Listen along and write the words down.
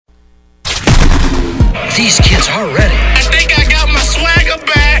these kids are ready. I think I got my swagger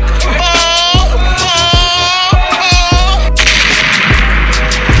back.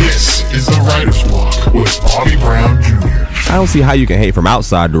 This is the Writer's Block with Bobby Brown Jr. I don't see how you can hate from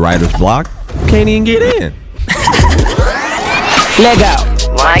outside the Writer's Block. Can't even get in. Let go.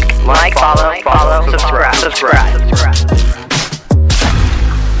 Like, follow, subscribe.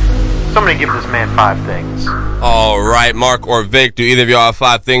 Somebody give this man 5 things. All right, Mark or Vic, do either of y'all have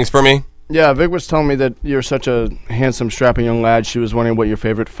 5 things for me? Yeah, Vic was telling me that you're such a handsome, strapping young lad. She was wondering what your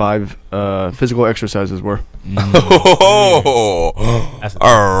favorite 5 physical exercises were. Oh,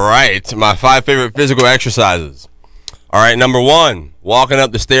 all right. My 5 favorite physical exercises. All right, number 1, walking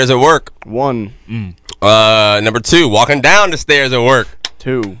up the stairs at work. 1. Number 2, walking down the stairs at work.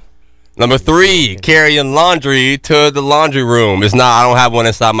 2. Number 3, carrying laundry to the laundry room. It's not. I don't have one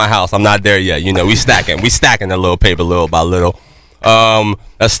inside my house. I'm not there yet. You know, we stacking that little paper little by little.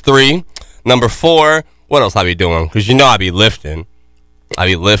 That's 3. Number 4, what else I be doing? Because you know I be lifting. I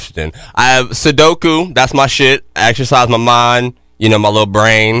have Sudoku. That's my shit. I exercise my mind. You know, my little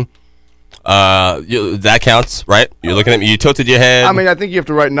brain. That counts, right? You're looking at me. You tilted your head. I mean, I think you have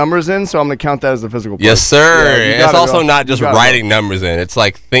to write numbers in, so I'm gonna count that as the physical part. Yes, sir. Yeah, it's also not just writing numbers in. It's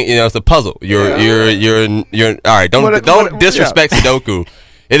like it's a puzzle. You're all right. Don't disrespect Sudoku.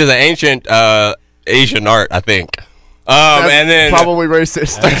 It is an ancient Asian art, I think. And then probably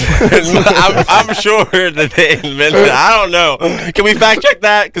racist. I'm sure that they invented it. I don't know. Can we fact check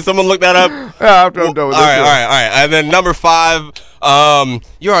that? Can someone look that up? Yeah, I'm done with all right. And then number 5,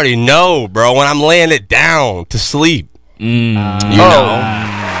 you already know, bro. When I'm laying it down to sleep, you know.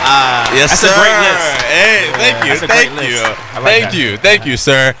 Yes, that's sir. a great list. Hey, thank you,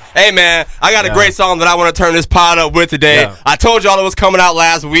 sir. Hey, man, I got a great song that I want to turn this pod up with today. Yeah. I told y'all it was coming out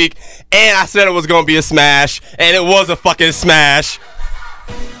last week, and I said it was going to be a smash, and it was a fucking smash.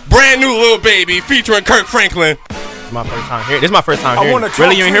 Brand new Lil Baby featuring Kirk Franklin. This is my first time hearing it.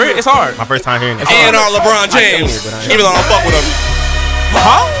 Really, you ain't hear it? It's hard. My first time hearing it. And our LeBron James, even though I don't fuck with him.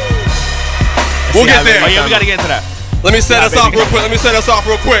 Huh? We'll get there. Oh, yeah, we got to get into that. Let me set us off real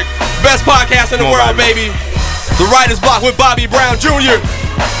quick. Best podcast in the world, baby. The Writer's Block with Bobby Brown Jr.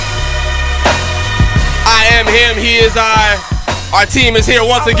 I am him. He is I. Our team is here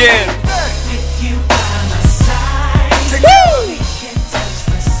once again. Woo!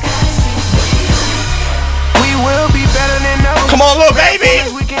 We will be better than those. Come on, little baby.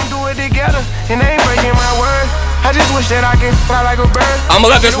 We can do it together, and they ain't breaking my word. I just wish that I could fly like a bird. I'm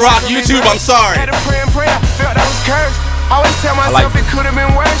gonna let this rock YouTube. I'm sorry. Had a prayer, felt that was cursed. Always tell myself it could have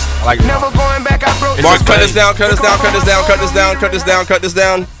been worse. Never going back, I broke. Mark, cut this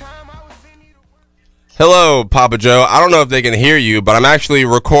down. Hello, Papa Joe. I don't know if they can hear you, but I'm actually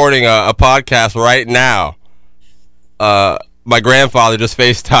recording a podcast right now. My grandfather just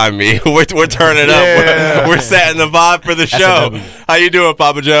FaceTimed me. We're turning up. We're setting the vibe for the show. How you doing,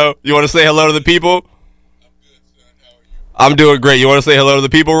 Papa Joe? You want to say hello to the people? I'm doing great. You want to say hello to the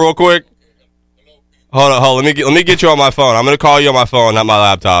people real quick? Hold on. Let me get you on my phone. I'm going to call you on my phone, not my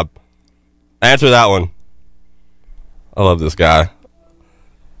laptop. Answer that one. I love this guy.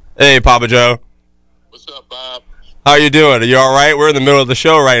 Hey, Papa Joe. What's up, Bob? How you doing? Are you all right? We're in the middle of the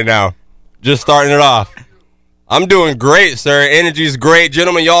show right now. Just starting it off. I'm doing great, sir. Energy's great.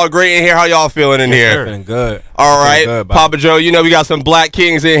 Gentlemen, y'all great in here. How y'all feeling in here? Feeling good. All right. Good, Papa Joe, you know we got some Black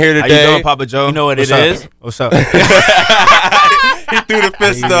Kings in here today. How you doing, Papa Joe? You know what it is? What's up? He threw the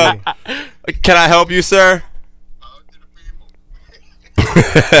fist up. Can I help you, sir?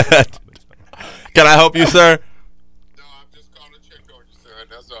 Can I help you, sir? No, I'm just calling to check on you, sir.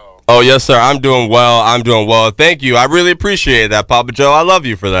 That's all. Oh, yes, sir. I'm doing well. Thank you. I really appreciate that, Papa Joe. I love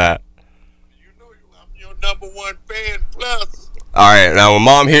you for that. Number 1 fan plus. All right, now when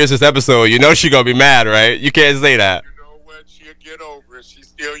Mom hears this episode, you know she gonna be mad, right? You can't say that. You know what? She'll get over it. She's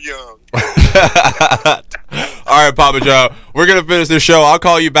still young. All right, Papa Joe, we're gonna finish this show. I'll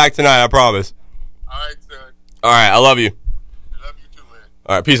call you back tonight. I promise. All right, son. All right, I love you. Love you too, man.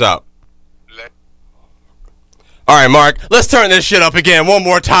 All right, peace out. All right, Mark, let's turn this shit up again one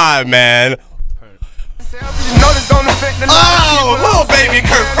more time, man. Oh, little baby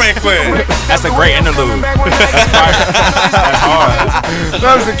Kirk Franklin. That's a great interlude. That's hard.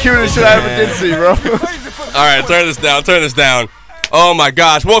 That was the cutest shit I ever did see, bro. All right, turn this down. Oh, my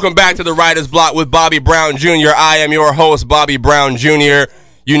gosh. Welcome back to the Writer's Block with Bobby Brown Jr. I am your host, Bobby Brown Jr.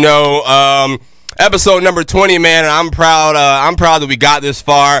 You know, episode number 20, man, and I'm proud that we got this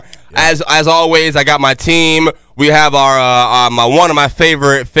far. As always, I got my team. We have our one of my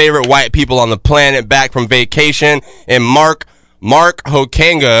favorite white people on the planet back from vacation, and Mark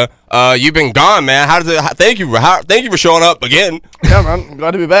Hokanga. You've been gone, man. Thank you for showing up again. Yeah, man. I'm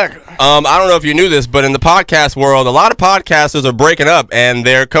glad to be back. I don't know if you knew this, but in the podcast world, a lot of podcasters are breaking up and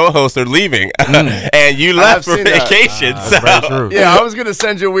their co-hosts are leaving. And you left for vacation. Very true. Yeah, I was gonna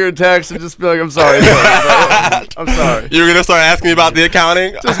send you a weird text and just be like, "I'm sorry." I'm sorry. You were gonna start asking me about the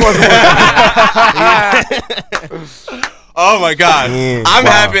accounting? Just wasn't Oh my God! I'm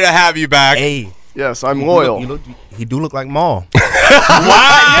happy to have you back. Hey, Yes, I'm loyal. he do look like Maul. That's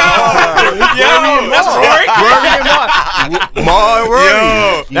Yo,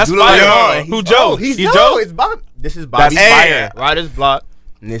 That's fire. Who Joe? He's Joe. It's Bob. This is Bobby That's Fire. Writer's Block.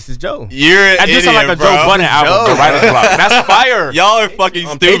 And this is Joe. You're an That just idiot, sound like a bro. Joe Budden album. The Writer's Block. That's fire. Y'all are fucking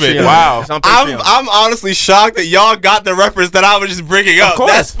stupid. Patreon. Wow. It's on Patreon. I'm honestly shocked that y'all got the reference that I was just bringing up.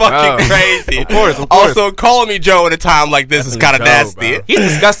 course. That's fucking crazy. Of course. Also, calling me Joe at a time like this is kind of Joe, nasty. bro. He's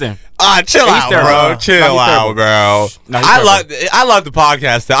disgusting. Chill He's out, terrible. bro. No, Chill he's out, terrible. bro. No, he's I love the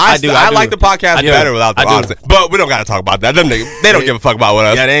podcast. I do. like the podcast I do. better without the I do. honestly. But we don't got to talk about that. Them niggas, they don't give a fuck about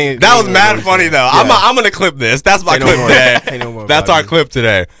us. Yeah, they ain't- that they was ain't mad really funny saying. though. Yeah. I'm gonna clip this. That's my Say no clip more. today. Say no more That's about our it. clip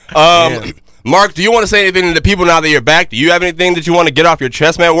today. Yeah. Mark, do you want to say anything to the people now that you're back? Do you have anything that you want to get off your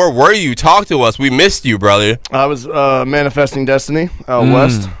chest, man? Where were you? Talk to us. We missed you, brother. I was manifesting destiny out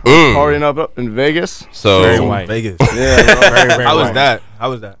west, partying up in Vegas. So Very white. Vegas. Yeah, Very How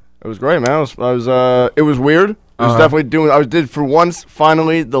was that? it was great, man. It was weird. It was definitely I did for once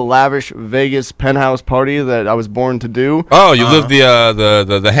finally the lavish Vegas penthouse party that I was born to do. Oh, you lived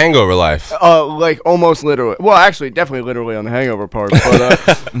the hangover life. Like almost literally. Well, actually, definitely literally on the hangover part,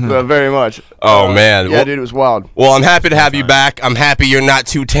 but very much. Oh man. Yeah, dude, it was wild. Well, I'm happy to have you back. I'm happy you're not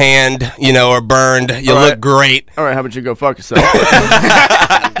too tanned, or burned. You look great. All right, how about you go fuck yourself?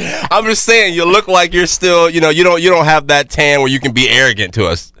 I'm just saying, you look like you're still, you don't have that tan where you can be arrogant to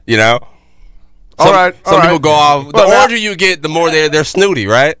us, Some people go off. The older you get, the more they're snooty,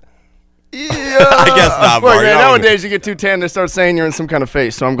 right? Yeah. I guess not, Look, Mark. man, nowadays you get too tan, they start saying you're in some kind of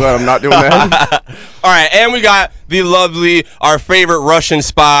face, so I'm glad I'm not doing that. All right, and we got the lovely, our favorite Russian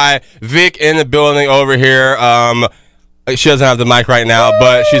spy, Vic, in the building over here. She doesn't have the mic right now,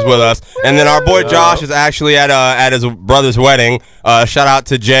 but she's with us. And then our boy Josh is actually at his brother's wedding. Shout out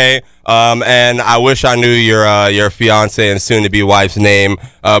to Jay. And I wish I knew your fiance and soon-to-be wife's name,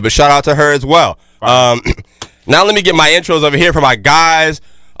 but shout out to her as well. Now let me get my intros over here for my guys,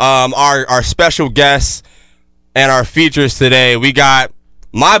 our special guests, and our features today. We got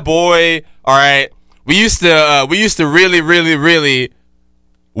my boy. All right, we used to really, really, really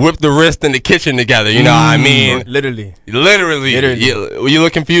whip the wrist in the kitchen together. You know what I mean? Literally. You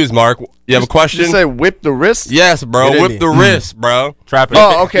look confused, Mark. You have a question? You say whip the wrist? Yes, bro. Literally. Whip the wrist, bro. Trapping.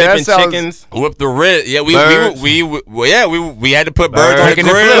 Oh, okay, that Flipping sounds- chickens. Whip the wrist. Yeah, we had to put Birds. birds on the Making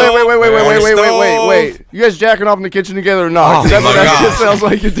it grill. Wait. You guys jacking off in the kitchen together or not? Oh, 'Cause that's my what that gosh. just sounds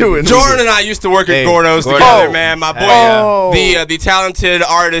like you're doing. Jordan and I used to work at Hey, Gordo's Gordo. together, Oh. man. My boy, Oh. the talented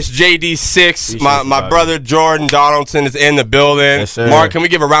artist JD6. My Appreciate you, brother Jordan Donaldson is in the building. Yes, sir. Mark, can we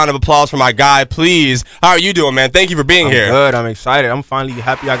give a round of applause for my guy, please? How are you doing, man? Thank you for being here. Good. I'm excited. I'm finally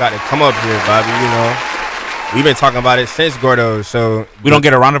happy I got to come up here, Bobby. We've been talking about it since Gordo's, so We don't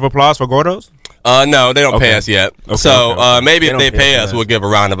get a round of applause for Gordo's? No, they don't pay Okay. us yet. Okay, So okay. maybe They if don't they pay pay us, us, man. we'll give a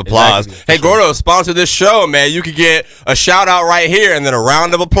round of applause. Exactly. Hey, Gordo, sponsor this show, man. You could get a shout out right here and then a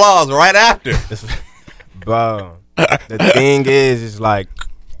round of applause right after. bro, the thing is like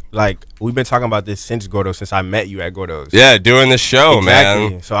we've been talking about this since Gordo's, since I met you at Gordo's. Yeah, doing the show, Exactly.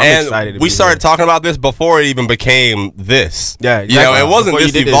 man. So I'm and excited to we be started here. talking about this before it even became this. Yeah, You know, exactly. it wasn't Before you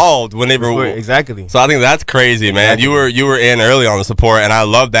this did this. evolved whenever. Exactly. So I think that's crazy, man. Exactly. You were in early on the support, and I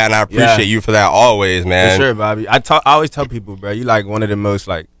love that, and I appreciate you for that always, man. For sure, Bobby. I always tell people, bro, you like one of the most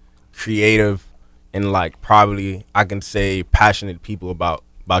like creative and like probably I can say passionate people about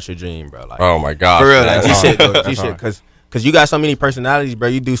your dream, bro. Like Oh my gosh, for real, man. like G shit, though, G shit, because you got so many personalities, bro.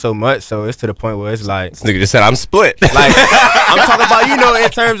 You do so much, so it's to the point where it's like, This nigga just said I'm split. like I'm talking about, in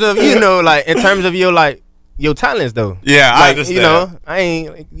terms of, like in terms of your talents, though. Yeah, I like, understand. I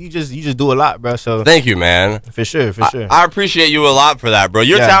ain't you just do a lot, bro. So Thank you, man. for sure. I appreciate you a lot for that, bro.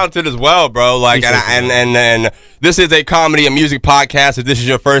 You're Yeah. talented as well, bro. Like, Appreciate you, and this is a comedy and music podcast. If this is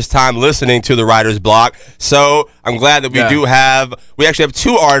your first time listening to the Writer's Block, so I'm glad that we actually have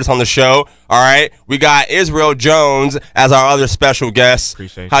two artists on the show. All right, we got Israel Jones as our other special guest.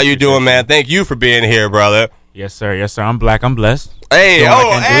 Appreciate you. How you doing, man? Thank you for being here, brother. Yes, sir. Yes, sir. I'm black. I'm blessed. Hey, Do what oh,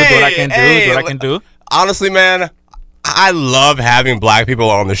 I can hey, do. Do what I can hey. do. Do what I can do. Honestly, man, I love having black people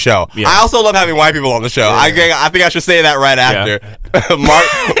on the show. Yeah. I also love having white people on the show. I think I should say that right after.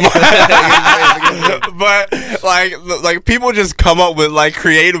 But like people just come up with like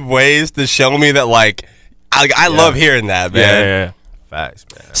creative ways to show me that like I love hearing that, man. Yeah. Facts,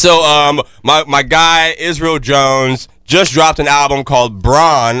 man. So my guy Israel Jones just dropped an album called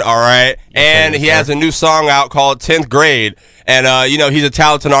Braun, all right, and he has a new song out called 10th Grade, and he's a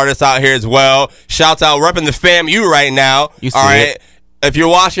talented artist out here as well. Shouts out, repping the FAMU right now, all right. If you're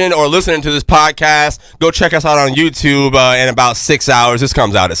watching or listening to this podcast, go check us out on YouTube in about 6 hours. This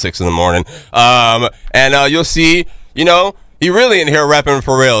comes out at 6 in the morning, and you'll see, he really in here repping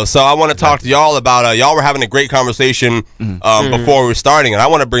for real. So I want to talk to y'all about, y'all were having a great conversation before we were starting, and I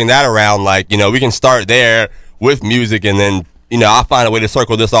want to bring that around. Like, we can start there with music, and then, I'll find a way to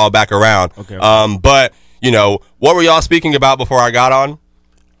circle this all back around. Okay. But, what were y'all speaking about before I got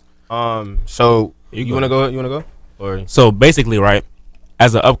on? So you want to go? You want to go? Or So basically, right,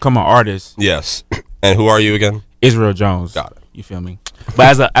 as an upcoming artist, yes. And who are you again? Israel Jones. Got it. You feel me?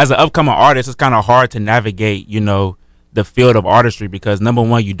 But as an upcoming artist, it's kind of hard to navigate, the field of artistry, because number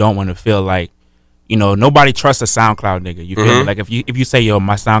one, you don't want to feel like, nobody trusts a SoundCloud nigga. You feel me? Like if you say, yo,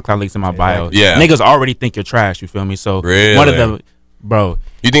 my SoundCloud links in my bio, niggas already think you're trash. You feel me? So one of the, bro.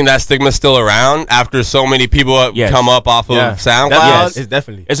 You think that stigma's still around after so many people come up off of SoundCloud? Yes, it's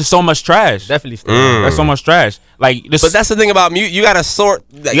definitely. It's just so much trash. Definitely still. There's so much trash. Like, but that's the thing about music. You gotta sort.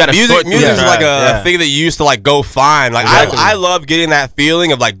 Music is like a thing that you used to like go find. Like I love getting that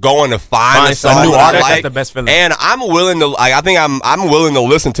feeling of like going to find a song new that I artist. like. That's the best feeling. And I'm willing to. Like, I think I'm willing to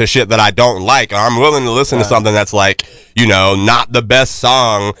listen to shit that I don't like. Or I'm willing to listen to something that's like not the best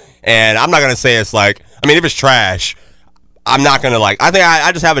song. And I'm not gonna say it's like. I mean, if it's trash, I'm not gonna like. I think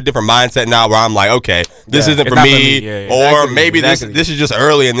I just have a different mindset now where I'm like, okay, this isn't for me, or maybe this is just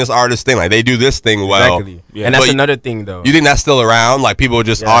early in this artist thing. Like they do this thing well, and that's another thing though. You think that's still around? Like people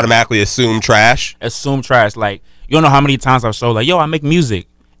just automatically assume trash. Assume trash. Like you don't know how many times I've showed like, yo, I make music,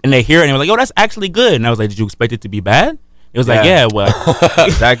 and they hear it and they're like, yo, that's actually good. And I was like, did you expect it to be bad? It was like, yeah, well,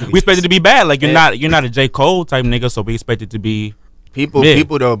 we expect it to be bad. Like you're not a J. Cole type nigga, so we expect it to be people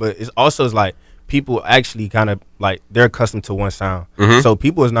though. But it's also like. People actually kind of like they're accustomed to one sound, so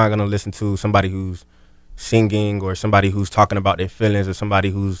people is not gonna listen to somebody who's singing or somebody who's talking about their feelings or somebody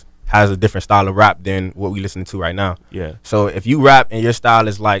who's has a different style of rap than what we listen to right now. Yeah. So if you rap and your style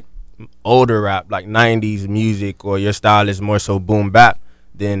is like older rap, like 90s music, or your style is more so boom bap,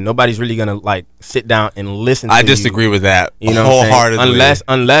 then nobody's really gonna like sit down and listen. I disagree with that. Wholeheartedly.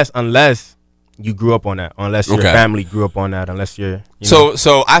 Unless you grew up on that, unless your family grew up on that, unless you're so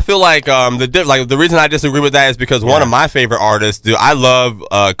I feel like the reason I disagree with that is because one of my favorite artists, dude, I love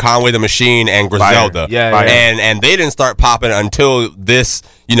Conway the Machine and Griselda, and they didn't start popping until this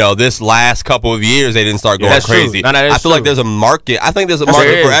this last couple of years. They didn't start going crazy. I feel like there's a market. I think there's a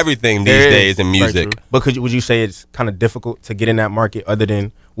market for everything these days in music. But would you say it's kind of difficult to get in that market,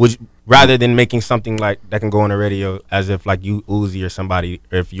 rather than making something like that can go on the radio, as if like you Uzi or somebody,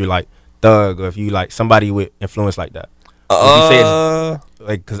 or if you're like Thug, or if you like somebody with influence like that? You say it's,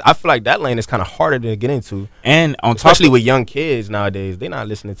 like, because I feel like that lane is kind of harder to get into, and on especially with young kids nowadays, they're not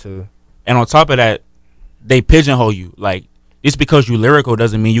listening to. And on top of that, they pigeonhole you. Like, just because you lyrical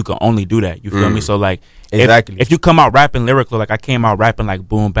doesn't mean you can only do that. You feel me? So like, if you come out rapping lyrical, like I came out rapping like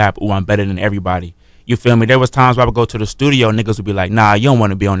boom bap, ooh, I'm better than everybody. You feel me? There was times where I would go to the studio, niggas would be like, nah, you don't want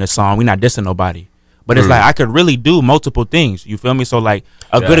to be on this song. We not dissing nobody. But it's like I could really do multiple things. You feel me? So like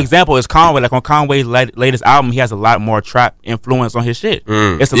a good example is Conway. Like on Conway's latest album, he has a lot more trap influence on his shit.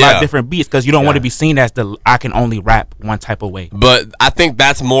 It's a lot of different beats because you don't want to be seen as I can only rap one type of way. But I think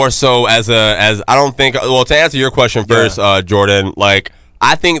that's more so as I don't think. Well, to answer your question first, Jordan, like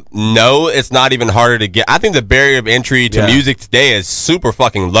I think it's not even harder to get. I think the barrier of entry to music today is super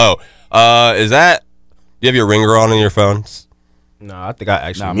fucking low. Is that? Do you have your ringer on your phones? No, I think I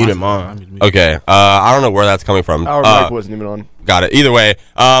actually muted mine. Okay, I don't know where that's coming from. Our mic wasn't even on. Got it. Either way,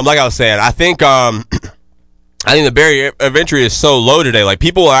 like I was saying, I think the barrier of entry is so low today. Like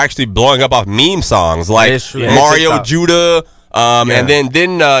people are actually blowing up off meme songs, like Mario Judah. And then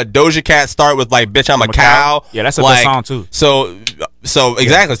didn't Doja Cat start with like "Bitch I'm a Cow"? Yeah, that's a good song too. So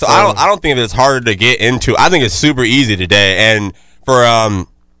exactly. So I don't think that it's harder to get into. I think it's super easy today. And for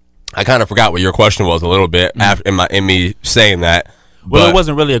I kind of forgot what your question was a little bit after in me saying that. Well, it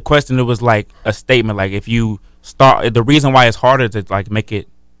wasn't really a question. It was like a statement. Like if you start, the reason why it's harder to like make it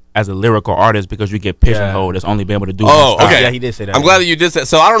as a lyrical artist because you get pigeonholed. It's only been able to do. Oh, okay. Yeah, he did say that. I'm glad that you did say.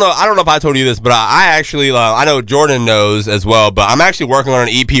 So I don't know if I told you this, but I actually I know Jordan knows as well. But I'm actually working on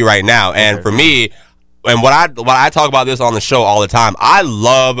an EP right now, and for me, and what I talk about this on the show all the time. I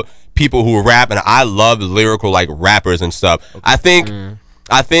love people who rap, and I love lyrical like rappers and stuff. I think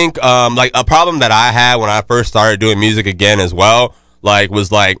like a problem that I had when I first started doing music again as well, like was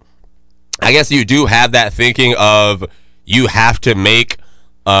like, I guess you do have that thinking of you have to make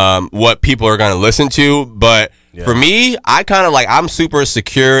what people are going to listen to, but For me, I kind of like, I'm super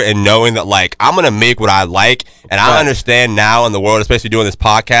secure in knowing that like I'm gonna make what I like, and I understand now in the world, especially doing this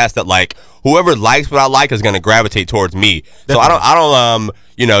podcast, that like whoever likes what I like is gonna gravitate towards me. Definitely. So I don't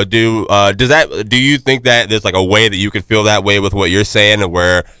you know, do you think that there's like a way that you could feel that way with what you're saying,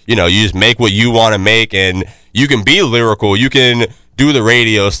 where you know you just make what you want to make and you can be lyrical, you can do the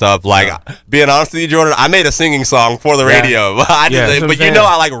radio stuff? Like, being honest with you, Jordan, I made a singing song for the radio. But you know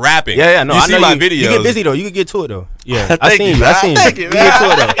I like rapping. No, you see my videos. You get busy though. You can get to it though. Yeah, I seen you. Thank you. You get to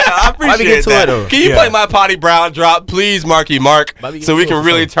it though. Yeah, I appreciate that. Can you play my Potty Brown drop, please, Marky Mark, so we can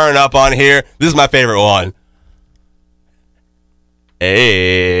really turn up on here? This is my favorite one.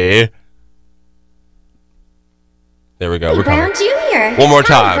 Hey. There we go. We're coming. Brown Jr. One more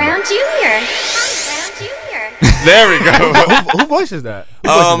time. Brown Jr. There we go. Who voice is that?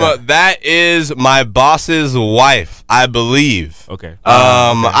 That is my boss's wife, I believe. Okay.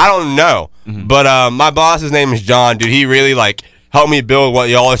 I don't know, but my boss's name is John. Dude, he really like helped me build what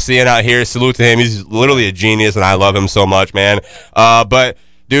y'all are seeing out here. Salute to him. He's literally a genius, and I love him so much, man. But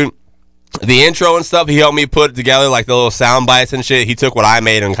dude, the intro and stuff, he helped me put together like the little sound bites and shit. He took what I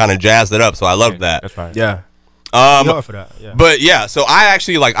made and kind of jazzed it up, so I loved that. That's right. Yeah. For that, yeah. But yeah, so I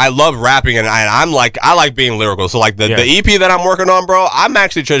actually like, I love rapping, and I'm like, I like being lyrical. So like the EP that I'm working on, bro, I'm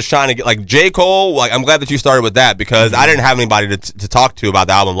actually just trying to get like J. Cole. Like, I'm glad that you started with that, because I didn't have anybody to talk to about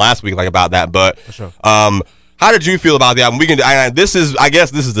the album last week, like about that. But for sure. How did you feel about the album? We can. I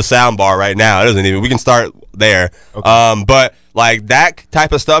guess this is the sound bar right now. It doesn't even. We can start there. Okay. But like that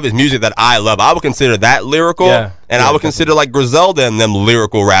type of stuff is music that I love. I would consider that lyrical, and I would consider like Griselda and them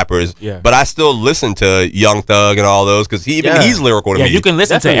lyrical rappers. Yeah. But I still listen to Young Thug and all those, because he's lyrical to me. Yeah, you can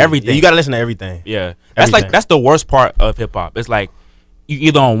listen to everything. Yeah, you gotta listen to everything. Yeah, that's the worst part of hip hop. It's like you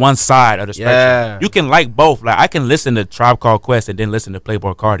either on one side of the spectrum. Yeah. You can like both. Like, I can listen to Tribe Called Quest and then listen to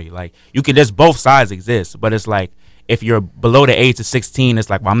Playboi Carti. Like, you can. There's both sides exist, but it's like, if you're below the age of 16, it's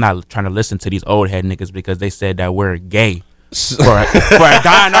like, well, I'm not trying to listen to these old head niggas because they said that we're gay for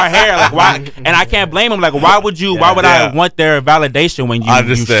dyeing our hair. Like, why? And I can't blame them. Like, why would you? Why would I want their validation when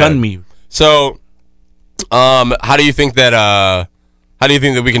you shun me? So, how do you think that? How do you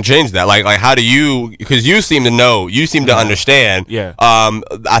think that we can change that? Like how do you? Because you seem to know, you seem to understand. Yeah.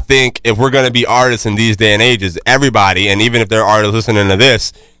 I think if we're gonna be artists in these day and ages, everybody, and even if they're artists listening to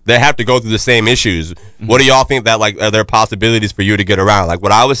this, they have to go through the same issues. Mm-hmm. What do y'all think that, like, are there possibilities for you to get around? Like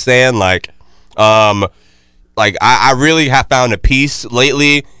what I was saying, like I really have found a peace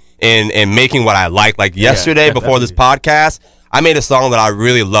lately in making what I like. Like yesterday, before this podcast, I made a song that I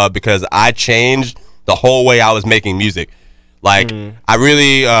really love because I changed the whole way I was making music. Like, I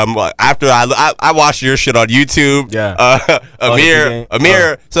really, after I watched your shit on YouTube. Yeah.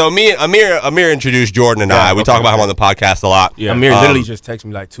 Amir introduced Jordan and I. We talk about him on the podcast a lot. Yeah. Amir literally just texted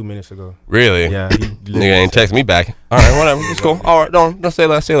me like 2 minutes ago. Really? Yeah. Nigga ain't text me back. All right, whatever. It's cool. All right, don't say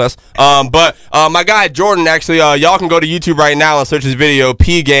less. But my guy Jordan, actually, y'all can go to YouTube right now and search his video,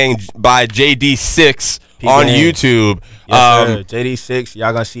 P Gang by JD6 on YouTube. Yes, JD6,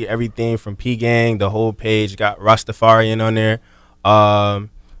 y'all gonna see everything from P Gang. The whole page got Rastafarian on there.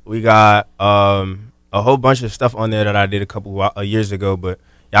 We got a whole bunch of stuff on there that I did a couple years ago, but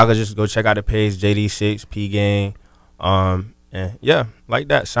y'all can just go check out the page, JD6 P Gang. And yeah, like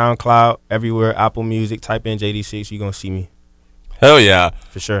that. SoundCloud, everywhere, Apple Music. Type in JD6, you gonna see me. Hell yeah,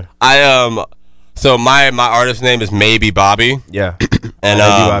 for sure. So my artist name is Maybe Bobby. Yeah, and Maybe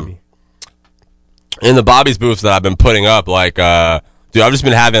Bobby. In the Bobby's booths that I've been putting up, like, dude, I've just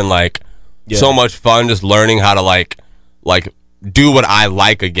been having like so much fun just learning how to like do what I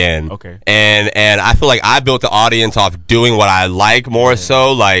like again. Okay. And I feel like I built the audience off doing what I like more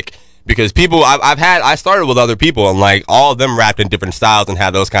so, like, because people I started with other people and like all of them rapped in different styles and had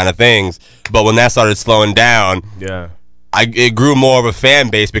those kind of things. But when that started slowing down, it grew more of a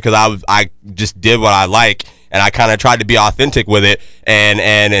fan base because I just did what I like and I kind of tried to be authentic with it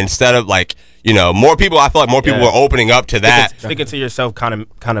and instead of like, you know, more people. I feel like more people were opening up to that. Sticking to yourself kind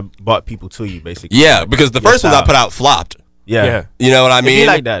of brought people to you, basically. Yeah, because the first ones I put out flopped. Yeah. You know what I mean? It be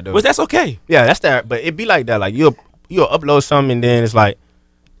like that though. Well, that's okay. Yeah, that's that. But it be like that. Like you'll upload something and then it's like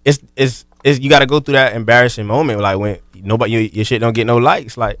it's you got to go through that embarrassing moment, like when your shit don't get no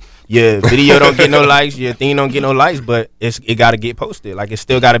likes, like your video don't get no likes, your thing don't get no likes, but it got to get posted. Like it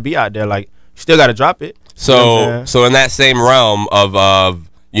still got to be out there. Like you still got to drop it. So in that same realm of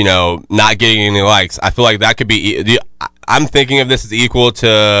you know, not getting any likes, I feel like that could be, I'm thinking of this as equal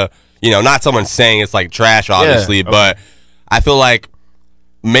to, you know, not someone saying it's like trash, obviously, but I feel like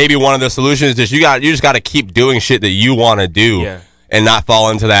maybe one of the solutions is you just got to keep doing shit that you want to do and not fall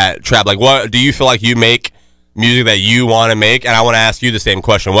into that trap. Like, what do you feel like you make music that you want to make? And I want to ask you the same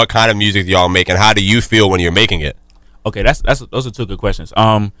question. What kind of music do y'all make, and how do you feel when you're making it? Okay, those are two good questions.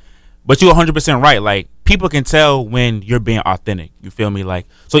 But you're 100% right. Like, people can tell when you're being authentic. You feel me? Like,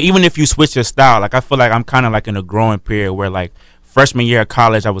 so even if you switch your style, like, I feel like I'm kind of like in a growing period where, like, freshman year of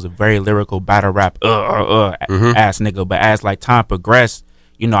college, I was a very lyrical battle rap ass nigga. But as like time progressed,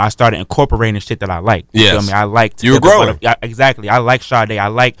 you know, I started incorporating shit that I like. You feel me? I like you were growing. Exactly. I like Sade. I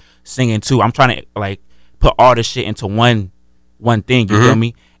like singing too. I'm trying to like put all this shit into one thing. You feel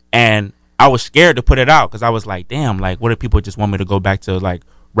me? And I was scared to put it out because I was like, damn, like, what if people just want me to go back to like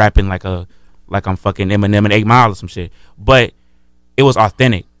rapping like I'm fucking Eminem and 8 Mile or some shit? But it was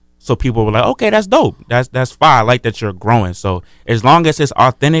authentic. So people were like, okay, that's dope. That's fine. I like that you're growing. So as long as it's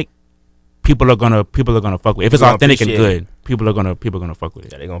authentic, people are gonna fuck with it. If it's authentic and good, people are gonna fuck with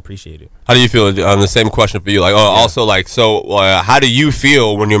it. Yeah, they're gonna appreciate it. How do you feel? The same question for you. Like, also, like, so how do you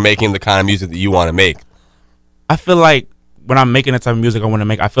feel when you're making the kind of music that you want to make? I feel like when I'm making the type of music I want to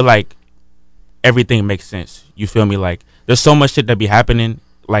make, I feel like everything makes sense. You feel me? Like, there's so much shit that be happening,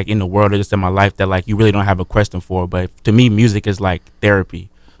 like, in the world or just in my life that, like, you really don't have a question for. But to me, music is like therapy.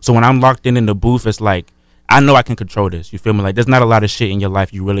 So when I'm locked in the booth, it's like, I know I can control this. You feel me? Like, there's not a lot of shit in your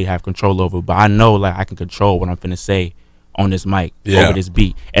life you really have control over, but I know, like, I can control what I'm finna say on this mic, over this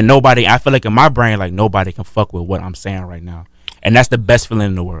beat. And nobody, I feel like in my brain, like, nobody can fuck with what I'm saying right now. And that's the best feeling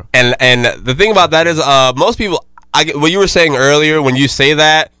in the world. And the thing about that is, most people, what you were saying earlier, when you say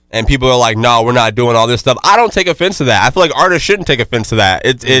that, and people are like, no, we're not doing all this stuff, I don't take offense to that. I feel like artists shouldn't take offense to that.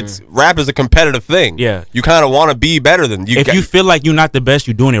 It's rap is a competitive thing. Yeah. You kind of want to be better than you. If you feel like you're not the best,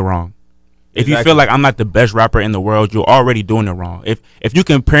 you're doing it wrong. If you feel like I'm not the best rapper in the world, you're already doing it wrong. If you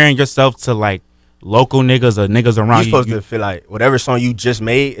comparing yourself to like local niggas or niggas around, you're supposed to feel like whatever song you just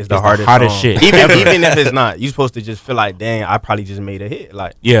made is the hardest song. shit. Even if it's not, you're supposed to just feel like, dang, I probably just made a hit.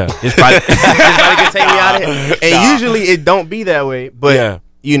 Like, yeah, it's probably can take me out of here. And usually it don't be that way, but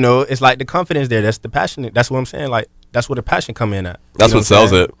you know, it's like the confidence there. That's the passion. That's what I'm saying. Like, that's where the passion come in at. That's what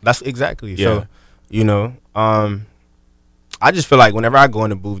sells it. That's exactly. Yeah. So, you know, I just feel like whenever I go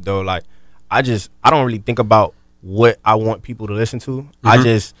in the booth though, like, I don't really think about what I want people to listen to.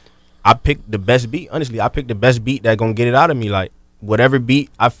 I pick the best beat. Honestly, I pick the best beat that gonna get it out of me. Like, whatever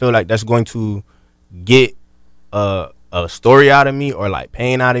beat I feel like that's going to get a story out of me, or like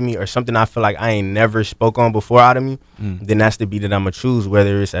pain out of me, or something I feel like I ain't never spoke on before out of me, then that's the beat that I'm gonna choose.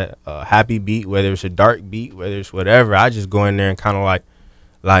 Whether it's a happy beat, whether it's a dark beat, whether it's whatever, I just go in there and kind of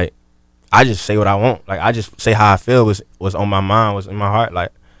like I just say what I want. Like, I just say how I feel, was on my mind, was in my heart.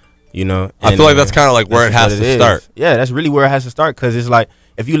 Like, you know, I feel like that's kind of like where it has to start. Yeah, that's really where it has to start, because it's like,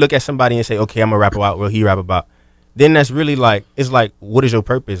 if you look at somebody and say, okay, I'm gonna rap about what he rap about, then that's really like, it's like, what is your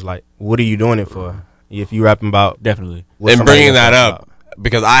purpose? Like, what are you doing it for? If you rapping about, definitely. And bringing that up,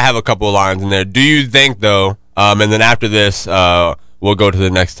 because I have a couple of lines in there. Do you think though, and then after this, we'll go to the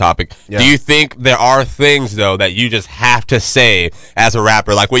next topic. Yeah. Do you think there are things though that you just have to say as a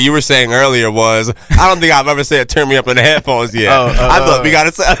rapper? Like what you were saying earlier was, I don't think I've ever said "turn me up" in the headphones yet. I thought we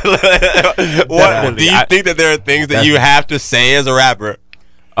gotta say. What do you think that there are things that you have to say as a rapper?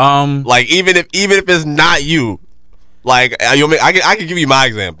 Like even if it's not you. Like, I can give you my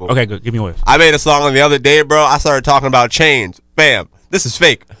example. Okay, good. Give me one. I made a song the other day, bro. I started talking about chains. Bam. This is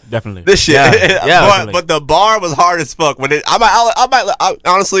fake. Definitely. This shit. Yeah, but the bar was hard as fuck. When I might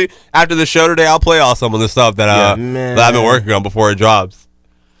honestly, after the show today, I'll play all some of the stuff that I've been working on before it drops.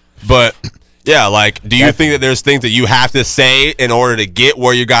 But yeah, like, do you think that there's things that you have to say in order to get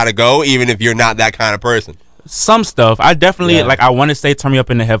where you gotta go, even if you're not that kind of person? Some stuff I definitely like. I want to say "turn me up"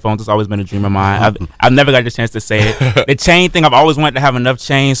 in the headphones. It's always been a dream of mine. I've never got the chance to say it. The chain thing, I've always wanted to have enough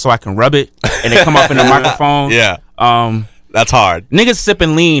chains so I can rub it and it come up in the microphone. Yeah, that's hard. Niggas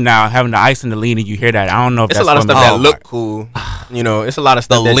sipping lean now, having the ice in the lean, and you hear that. I don't know if it's that's a lot of stuff that look cool. You know, it's a lot of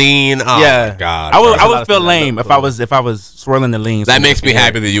stuff. The lean, my God. I would feel lame if I was swirling the lean. That makes me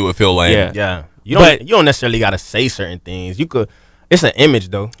happy that you would feel lame. Yeah. You don't necessarily got to say certain things. You could. It's an image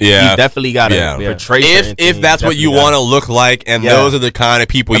though. Yeah, you definitely gotta portray. If that's what you want to look like, and those are the kind of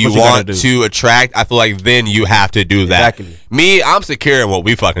people you want to attract, I feel like then you have to do that. Exactly. Me, I'm secure in what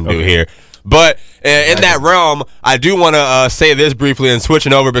we fucking do here. But in that realm, I do want to say this briefly and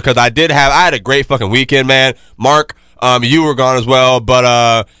switching over, because I had a great fucking weekend, man. Mark, you were gone as well,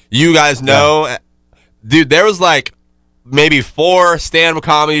 but you guys know, dude, there was like maybe 4 stand-up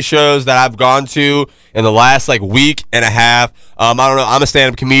comedy shows that I've gone to in the last like week and a half. I don't know. I'm a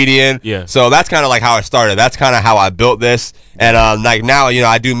stand-up comedian. Yeah. So that's kind of like how I started. That's kind of how I built this. And like now, you know,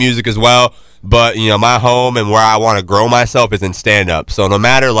 I do music as well. But, you know, my home and where I want to grow myself is in stand-up. So no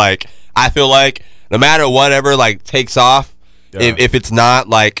matter I feel like no matter whatever like takes off, if it's not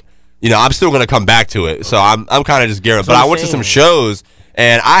like I'm still gonna come back to it. So I'm kind of just gearing up. But I went to some shows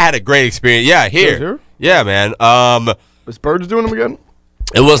and I had a great experience. Yeah, here. Yeah, man. Was Birds doing them again?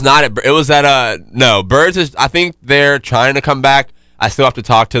 It was not. It was at no. Birds is. I think they're trying to come back. I still have to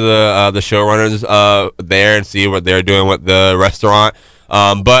talk to the showrunners there and see what they're doing with the restaurant.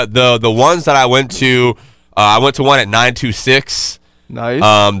 But the ones that I went to one at 926. Nice.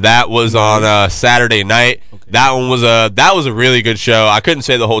 That was on Saturday night. Okay. That was a really good show. I couldn't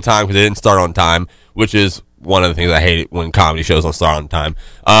say the whole time because it didn't start on time, which is one of the things I hate when comedy shows don't start on time.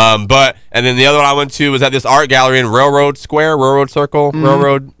 And then the other one I went to was at this art gallery in Railroad Square, Railroad Circle,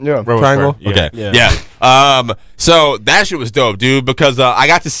 Railroad Triangle. Square. Okay, yeah. So that shit was dope, dude, because I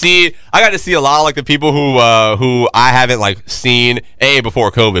got to see a lot of like the people who I haven't like seen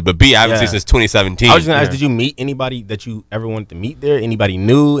before COVID, but I haven't seen since 2017. I was gonna ask, did you meet anybody that you ever wanted to meet there? Anybody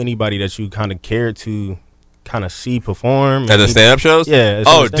new? Anybody that you kind of cared to kind of see perform at the stand-up shows? Yeah.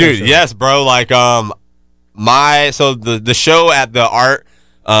 Oh, dude, yes, bro. Like the show at the art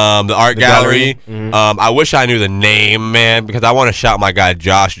gallery. I wish I knew the name, man, because I want to shout my guy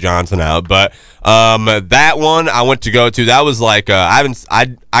Josh Johnson out. But that one I went to go to. That was like I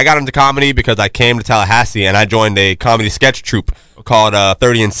got into comedy because I came to Tallahassee and I joined a comedy sketch troupe called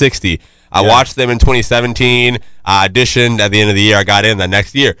 30 and 60. I watched them in 2017. I auditioned at the end of the year. I got in the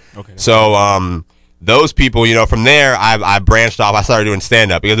next year. Okay. So those people, from there, I branched off. I started doing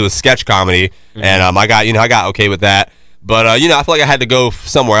stand-up because it was sketch comedy, and I got okay with that. But I feel like I had to go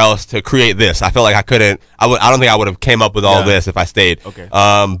somewhere else to create this. I felt like I couldn't. I don't think I would have came up with all this if I stayed. Okay.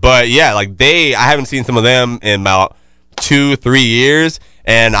 But yeah, like I haven't seen some of them in about 2-3 years,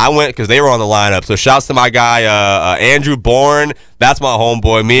 and I went because they were on the lineup. So shouts to my guy Andrew Bourne. That's my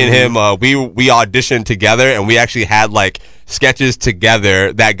homeboy. Me and him, we auditioned together, and we actually had like sketches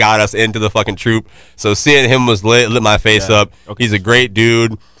together that got us into the fucking troupe. So seeing him was lit my face up. Okay. He's a great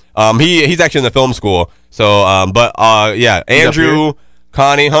dude. He's actually in the film school. So Andrew,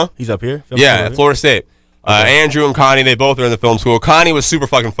 Connie, huh? He's up here. At Florida State. Andrew and Connie, they both are in the film school. Connie was super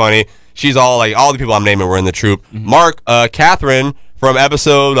fucking funny. She's all the people I'm naming were in the troupe. Mark, Catherine from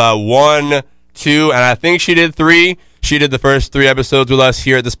episode 1, 2, and I think she did 3. She did the first 3 episodes with us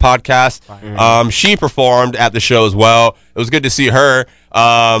here at this podcast. She performed at the show as well. It was good to see her.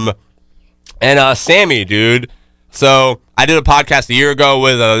 And Sammy, dude. So I did a podcast a year ago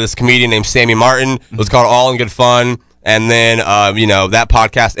with this comedian named Sammy Martin. It was called All in Good Fun. And then, that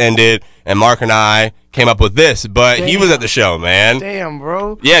podcast ended, and Mark and I came up with this. But he was at the show, man. Damn,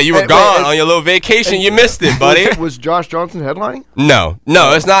 bro. Yeah, you were gone on your little vacation. You missed it, buddy. Was Josh Johnson headlining? No,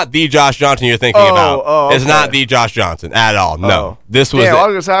 it's not the Josh Johnson you're thinking about. Okay. It's not the Josh Johnson at all. No. This was. Yeah, I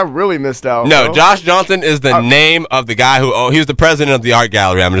was gonna say I really missed out. No, bro. Josh Johnson is the name of the guy he was the president of the art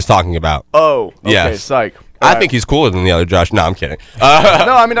gallery I'm just talking about. Oh, okay, yes. psych. I think he's cooler than the other Josh. No, I'm kidding. No,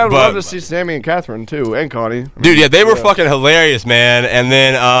 I mean, I would love to see Sammy and Catherine, too, and Connie. Dude, yeah, they were fucking hilarious, man. And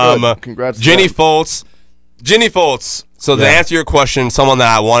then congrats Jenny Foltz. So to answer your question, someone that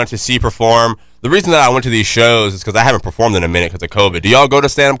I wanted to see perform, the reason that I went to these shows is because I haven't performed in a minute because of COVID. Do y'all go to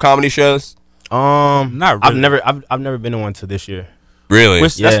stand-up comedy shows? Not really. I've never been to one till this year. Really?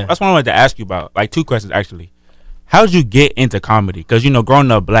 That's what I wanted to ask you about. Like 2 questions, actually. How'd you get into comedy? Because,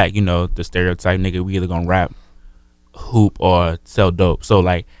 growing up black, the stereotype, nigga, we either gonna rap, hoop, or sell dope. So,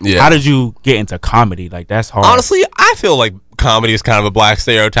 how did you get into comedy? Like, that's hard. Honestly, I feel like comedy is kind of a black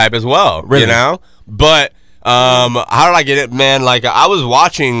stereotype as well, really? But how did I get it, man? Like, I was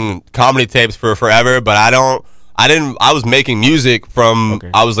watching comedy tapes for forever, but I was making music from,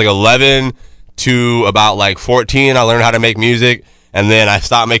 I was like 11 to about like 14. I learned how to make music, and then I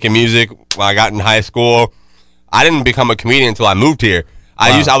stopped making music when I got in high school. I didn't become a comedian until I moved here.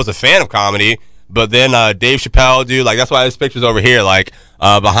 I was a fan of comedy, but then Dave Chappelle, dude, like that's why this picture's over here, like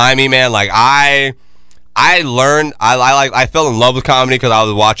behind me, man. Like I learned, I fell in love with comedy because I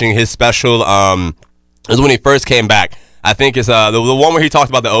was watching his special. It was when he first came back. I think it's the one where he talked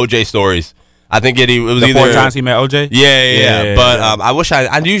about the OJ stories. I think it was the either 4 times he met OJ. Yeah. But I wish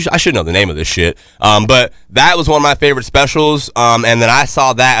I should know the name of this shit. But that was one of my favorite specials. And then I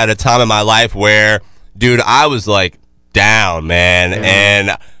saw that at a time in my life where, dude, I was like down, man. Yeah.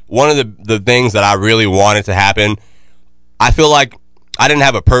 And one of the things that I really wanted to happen, I feel like I didn't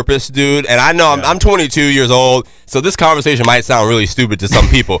have a purpose, dude. And I know I'm 22 years old, so this conversation might sound really stupid to some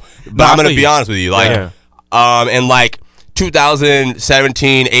people, but I'm going to be honest with you. Like, in like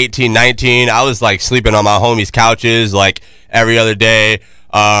 2017, 18, 19, I was like sleeping on my homies' couches like every other day.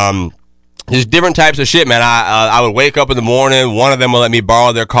 There's different types of shit, man. I would wake up in the morning. One of them would let me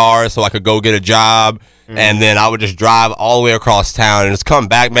borrow their car so I could go get a job, and then I would just drive all the way across town and just come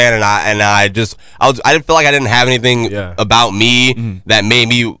back, man. And I didn't feel like I didn't have anything about me that made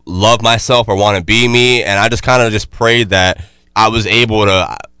me love myself or want to be me, and I just kind of just prayed that I was able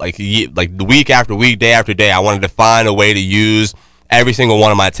to like the week after week, day after day, I wanted to find a way to use every single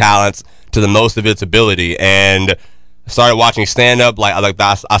one of my talents to the most of its ability, and started watching stand-up,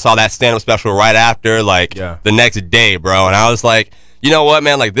 I saw that stand-up special right after, the next day, bro, and I was like, you know what,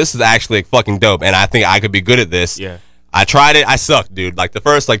 man, like, this is actually fucking dope, and I think I could be good at this. Yeah. I tried it, I sucked, dude. Like, the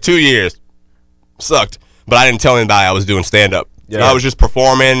first, 2 years, sucked, but I didn't tell anybody I was doing stand-up. Yeah. I was just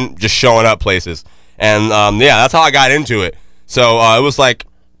performing, just showing up places, and, that's how I got into it. So, it was like,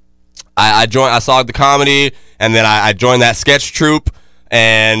 I saw the comedy, and then I joined that sketch troupe,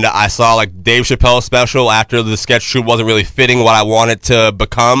 and I saw Dave Chappelle's special after the sketch troupe wasn't really fitting what I wanted to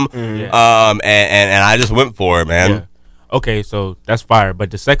become. And I just went for it, man. Yeah. Okay, so that's fire. But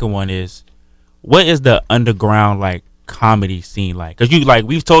the second one is, what is the underground comedy scene like? Because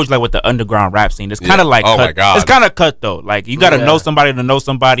we've told you what the underground rap scene. It's kind of my God. It's kind of cutthroat. You got to know somebody to know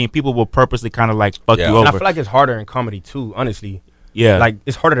somebody, and people will purposely kind of fuck you over. And I feel like it's harder in comedy too, honestly. Yeah,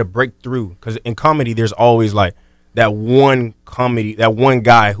 it's harder to break through because in comedy there's always that one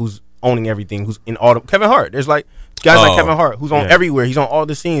guy who's owning everything, who's in all the Kevin Hart. There's guys like Kevin Hart who's on everywhere. He's on all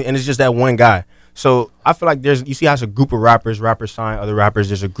the scenes, and it's just that one guy. So I feel like you see how it's a group of rappers sign other rappers.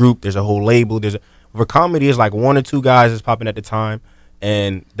 There's a group, there's a whole label. For comedy, it's one or two guys that's popping at the time,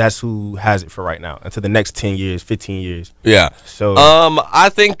 and that's who has it for right now until the next 10 years, 15 years. Yeah. So I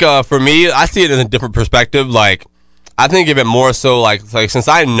think for me, I see it in a different perspective. I think of it more so since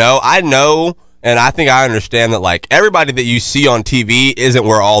I know. And I think I understand that everybody that you see on TV isn't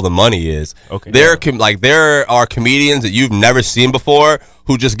where all the money is. Okay. There are comedians that you've never seen before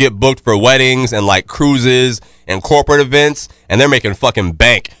who just get booked for weddings and cruises and corporate events, and they're making fucking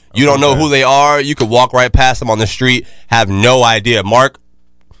bank. You don't know who they are. You could walk right past them on the street, have no idea. Mark,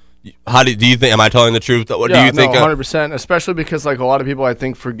 how do you think? Am I telling the truth? What do you think? 100%. Especially because a lot of people I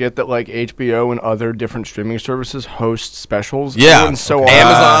think forget that HBO and other different streaming services host specials. Yeah,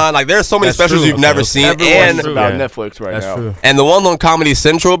 Amazon. There's so many specials you've never seen. And about Netflix right now. True. And the ones on Comedy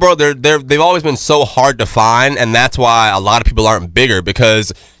Central, bro, they've always been so hard to find, and that's why a lot of people aren't bigger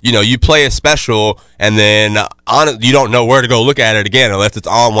because you play a special and then you don't know where to go look at it again unless it's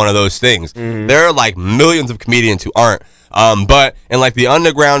on one of those things. Mm-hmm. There are millions of comedians who aren't. But in the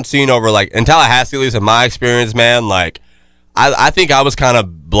underground scene over in Tallahassee, at least in my experience, man, I think I was kind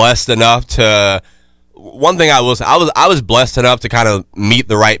of blessed enough to. One thing I was blessed enough to kind of meet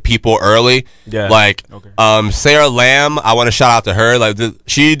the right people early. Yeah. Sarah Lamb, I want to shout out to her.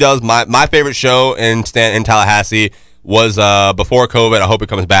 She does my favorite show in Tallahassee was before COVID. I hope it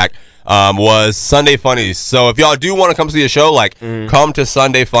comes back. Was Sunday Funnies. So if y'all do want to come see a show, come to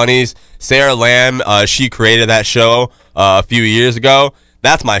Sunday Funnies. Sarah Lamb, she created that show a few years ago.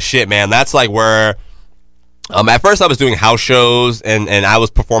 That's my shit, man. That's where at first I was doing house shows and I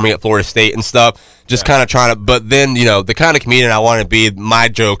was performing at Florida State and stuff, just kind of trying to, but then, the kind of comedian I want to be, my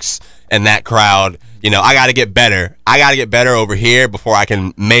jokes and that crowd, I got to get better. I got to get better over here before I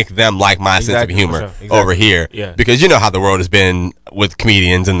can make them like my sense of humor over here. Yeah. Because you know how the world has been with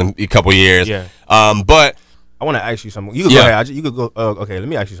comedians in the couple years. Yeah. But I want to ask you something. You could go ahead. You could go. Okay, let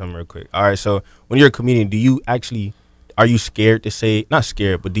me ask you something real quick. All right. So when you're a comedian, are you scared to say, not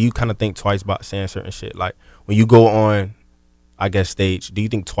scared, but do you kind of think twice about saying certain shit? When you go on, I guess, stage, do you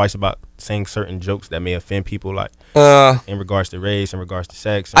think twice about saying certain jokes that may offend people, in regards to race, in regards to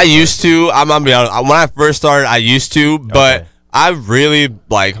sex? I used to. I'm gonna be honest. When I first started, I used to, but I really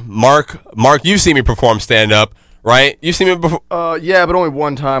Mark. You've seen me perform stand up, right? You've seen me before. Yeah, but only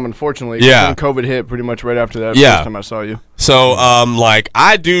one time, unfortunately. Yeah. When COVID hit, pretty much right after that. First time I saw you. So,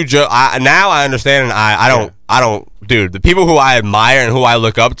 I do. Now I understand, and I don't. Dude, the people who I admire and who I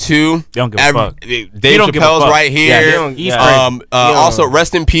look up to, don't give a fuck. Dave Chappelle's right here. Also,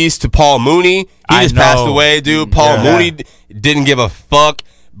 rest in peace to Paul Mooney. He just passed away, dude. Paul Mooney didn't give a fuck,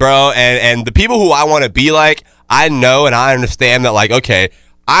 bro. And the people who I want to be like, I know and I understand that, okay,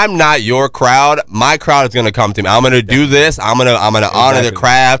 I'm not your crowd. My crowd is gonna come to me. I'm gonna do this. I'm gonna honor the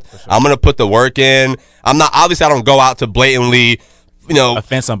craft. Sure. I'm gonna put the work in. I'm not. Obviously, I don't go out to blatantly,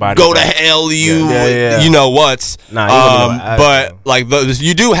 offend somebody. Go to hell, you. You know what's. Nah, but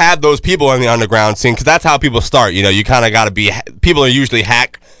you do have those people in the underground scene because that's how people start. You kind of got to be. People are usually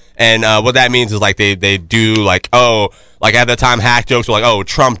hack, and what that means is they do at the time hack jokes were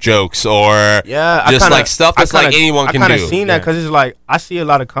Trump jokes or just stuff that's anyone can do. I kind of seen that because it's I see a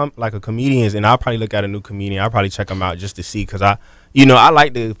lot of comedians, and I'll probably look at a new comedian. I'll probably check them out just to see because you know, I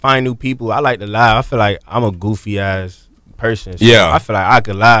like to find new people. I like to laugh. I feel like I'm a goofy ass person. So Yeah. I feel like I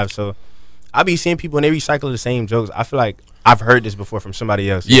could laugh. So I be seeing people and they recycle the same jokes. I feel like I've heard this before from somebody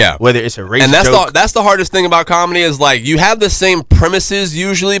else. Yeah. Whether it's a race and that's joke. that's the hardest thing about comedy is like you have the same premises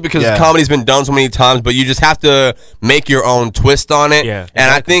usually because comedy's been done so many times, but you just have to make your own twist on it. Yeah, And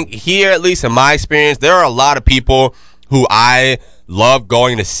I think here, at least in my experience, there are a lot of people who I love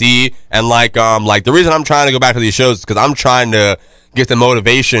going to see, and like the reason I'm trying to go back to these shows is because I'm trying to get the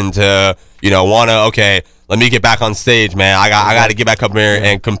motivation to let me get back on stage, man. I got to get back up here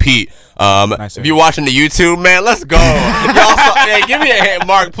and compete. If you're watching the YouTube, man, let's go. Man, give me a hand,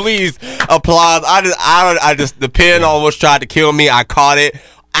 Mark, please. Applause. I just the pin almost tried to kill me. I caught it.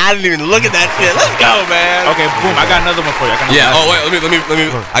 I didn't even look at that shit. Let's go, man. Okay, boom. I got another one for you. Let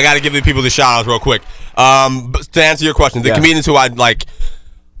me. I got to give the people the shout outs real quick. But to answer your question, the comedians who I like,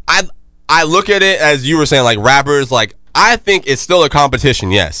 I look at it as you were saying, like rappers, like. I think it's still a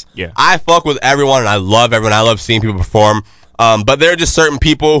competition, yes. Yeah. I fuck with everyone and I love everyone. I love seeing people perform. But there are just certain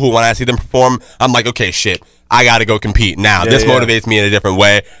people who, when I see them perform, I'm like, okay, shit, I got to go compete now. This motivates me in a different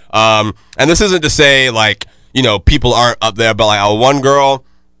way. And this isn't to say, like, you know, people aren't up there, but like one girl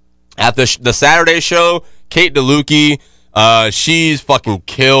at the Saturday show, Kate DeLucchi, she's fucking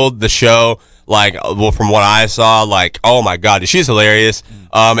killed the show. Like, well, from what I saw, like, oh my God, she's hilarious.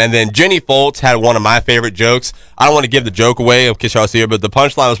 And then Jenny Foltz had one of my favorite jokes. I don't want to give the joke away in case y'all see her, but the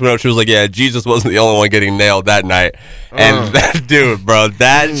punchline was put up. She was like, yeah, Jesus wasn't the only one getting nailed that night. And that dude, bro,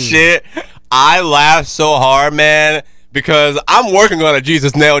 that shit, I laughed so hard, man, because I'm working on a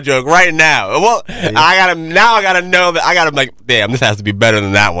Jesus nail joke right now. Well, I gotta know that I gotta like, damn, this has to be better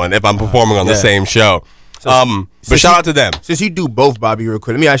than that one if I'm performing on the same show. But shout out to them. Since you do both, Bobby, real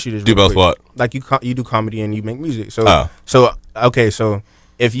quick, let me ask you this. Do both quick. what? Like you do comedy and you make music. So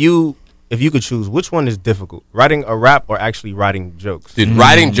if you could choose, which one is difficult? Writing a rap or actually writing jokes? Dude,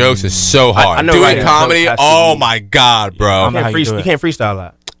 writing jokes is so hard. I know doing comedy, oh my God, bro. You can't freestyle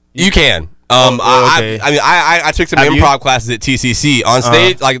that. You can. I took some improv classes at TCC on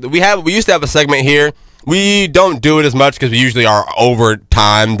stage. Like we used to have a segment here. We don't do it as much because we usually are over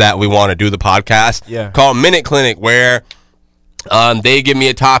time that we want to do the podcast. Yeah. Called Minute Clinic, where they give me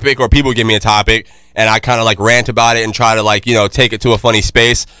a topic or people give me a topic, and I kind of like rant about it and try to like take it to a funny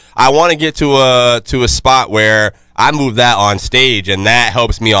space. I want to get to a spot where I move that on stage, and that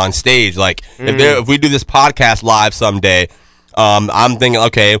helps me on stage. Like if we do this podcast live someday, I'm thinking,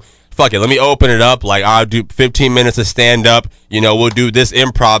 okay, fuck it, let me open it up. Like, I'll do 15 minutes of stand up. We'll do this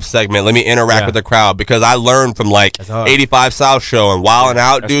improv segment. Let me interact with the crowd, because I learned from like 85 South Show and Wild 'N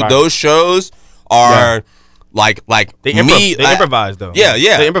Out, dude. Those shows are like they me. They improvise though.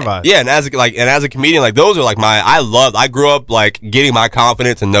 Yeah, they improvise. Yeah, and as a comedian, like those are like I grew up like getting my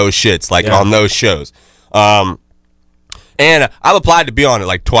confidence in those shits, like on those shows. And I've applied to be on it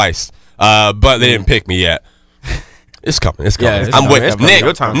like twice, but they didn't pick me yet. It's coming. It's coming. I'm with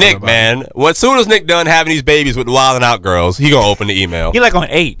Nick, man. As soon as Nick done having these babies with the Wild 'N Out girls, he gonna open the email. He like on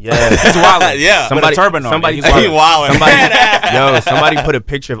 8. Yeah, he's wilding. Yeah, somebody turban on. Somebody wilding. Somebody put a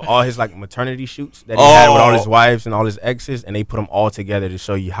picture of all his like maternity shoots that he had with all his wives and all his exes, and they put them all together to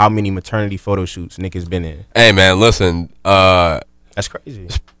show you how many maternity photo shoots Nick has been in. Hey, man, listen. That's crazy.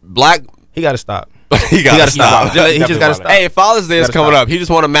 He got to stop. He got to stop. He just got to stop. Hey, Father's Day is coming up. He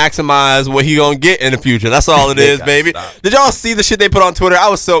just want to maximize what he gonna get in the future. That's all it is, baby. Stop. Did y'all see the shit they put on Twitter?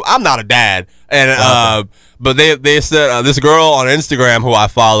 I'm not a dad, and but they said this girl on Instagram who I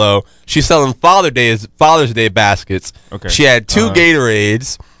follow, she's selling Father's Day baskets. Okay. She had 2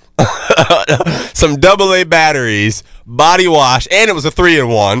 Gatorades, some AA batteries, body wash, and it was a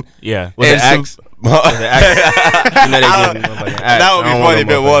 3-in-1. Yeah. Was it Axe? That would be funny if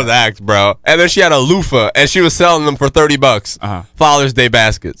it was Axe, bro. And then she had a loofah, and she was selling them for $30. Father's Day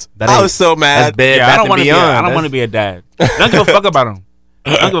baskets. I was so mad. I don't want to be a dad. I don't give a fuck about them.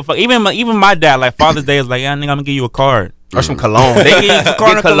 I don't give a fuck. Even my dad, like Father's Day, is like, yeah, nigga, I'm gonna give you a card or some cologne. They give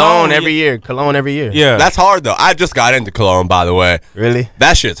you cologne every year. Cologne every year. Yeah, that's hard though. I just got into cologne, by the way. Really?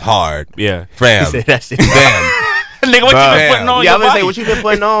 That shit's hard. Yeah, fam. That shit. Damn. Nigga, what you been putting on? Yeah, I'm gonna say what you been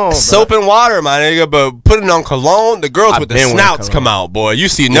putting on. Soap and water, my nigga. But putting on cologne, the girls with the snouts come out, boy. You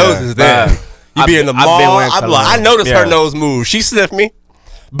see noses there. You be in the mall. I noticed her nose move. She sniffed me,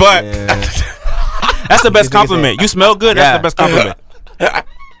 but that's the best compliment. You smell good. That's the best compliment.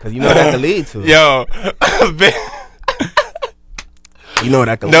 Cause you know that can lead to. Yo, you know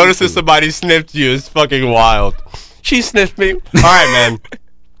that can. Noticing somebody sniffed you is fucking wild. She sniffed me. All right, man.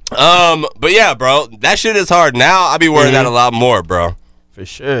 But yeah, bro, that shit is hard. Now I be wearing that a lot more, bro. for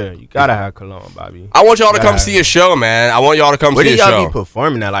sure. You gotta have cologne, Bobby. I want y'all to come see a show, man. I want y'all to come see a show. Where did y'all be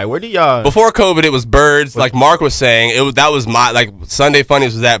performing at? Like, where did y'all? Before COVID, it was Birds. Like Mark was saying, that was my, like, Sunday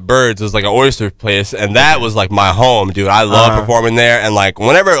Funnies was at Birds. It was like an oyster place, and that was like my home, dude. I love performing there, and like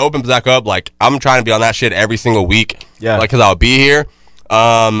whenever it opens back up, like I'm trying to be on that shit every single week. Yeah, like because I'll be here.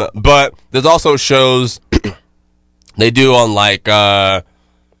 But there's also shows they do on like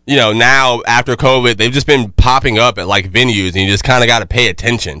now after COVID, they've just been popping up at like venues, and you just kind of got to pay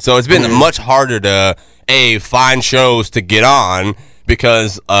attention. So it's been much harder to find shows to get on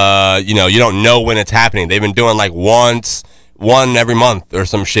because you don't know when it's happening. They've been doing like one every month or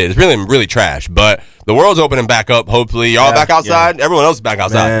some shit. It's really trash. But the world's opening back up. Hopefully, y'all back outside. Yeah. Everyone else is back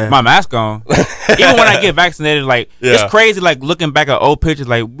outside. Man. My mask on. Even when I get vaccinated, like it's crazy. Like looking back at old pictures,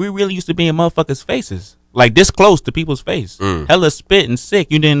 like we really used to be in motherfuckers' faces, like this close to people's face. Hella spit and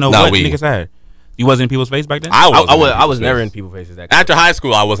sick. You didn't know what niggas had. You wasn't in people's face back then. I was never in people's faces. After high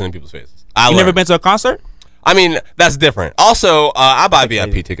school, I wasn't in people's faces. You never been to a concert? I mean, that's different. Also, I buy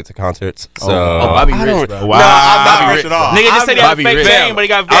VIP tickets to concerts. So Bobby rich, bro. Wow. No, I'm not rich at all. Nigga just said he had a fake fame, but he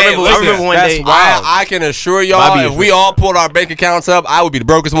got I remember one day. I can assure y'all, if we all pulled our bank accounts up, I would be the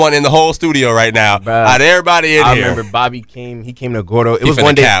brokest one in the whole studio right now. Out of everybody in here. I remember Bobby came. He came to Gordo. It was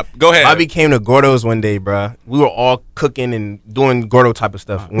one day. Go ahead. Bobby came to Gordo's one day, bro. We were all cooking and doing Gordo type of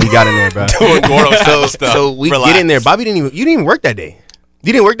stuff when we got in there, bro. Doing Gordo type of stuff. So we get in there. Bobby you didn't even work that day.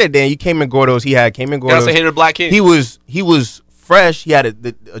 You didn't work that day. And you came in Gordo's. Came in Gordo's. That's a hater black kid. He was fresh. He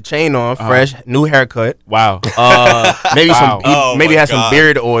had a chain on, fresh, new haircut. Wow. Maybe had some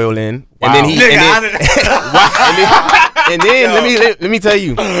beard oil in. Wow. And then let me tell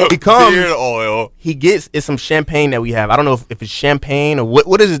you, he comes. Beard oil. He gets some champagne that we have. I don't know if it's champagne or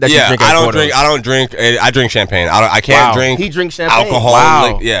what is it that you drink? I don't drink. I drink champagne. I can't drink. He drinks champagne. Alcohol.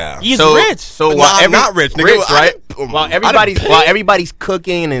 Wow. He's rich. So I'm not rich, nigga. Rich, right? While everybody's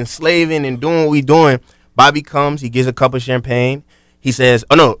cooking and slaving and doing what we doing, Bobby comes. He gets a cup of champagne. He says,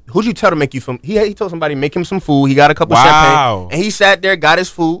 "Oh no, who'd you tell to make you some?" He told somebody to make him some food. He got a cup of champagne, and he sat there, got his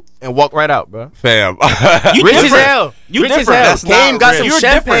food, and walked right out, bro. Fam, rich as hell. You rich different. as hell. Came, got some You're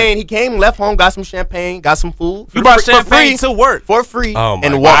champagne. Different. He came, left home, got some champagne, got some food. You brought champagne to work for free,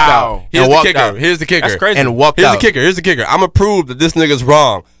 and walked out. Here's the kicker. Here's the kicker. That's crazy. And walked out. Here's the kicker. I'm gonna prove that this nigga's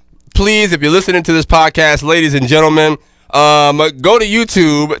wrong. Please, if you're listening to this podcast, ladies and gentlemen, go to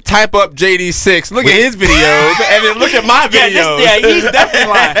YouTube, type up JD6, look at his videos, and then look at my videos. He's definitely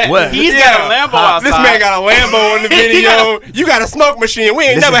lying. What? He's got a Lambo outside. This man got a Lambo in the video. You got a smoke machine. We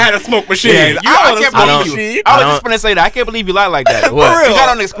ain't never had a smoke machine. I was just gonna say that. I can't believe you lie like that. For real. You got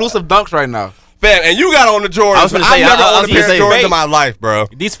on exclusive dunks right now. Fam, and you got on the Jordans. I was gonna say, I've never owned a pair of Jordans in my life, bro.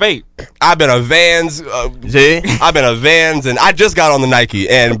 These fake. I've been a Vans. I've been a Vans, and I just got on the Nike,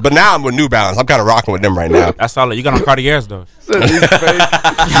 but now I'm with New Balance. I'm kind of rocking with them right now. That's solid. You got on Cartiers though.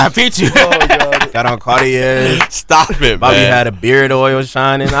 I beat you. Oh god. Got on Cartiers. Stop it, Bobby man. had a beard oil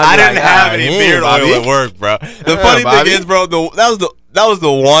shining. I didn't have any beard oil at work, bro. The funny thing is, bro, that was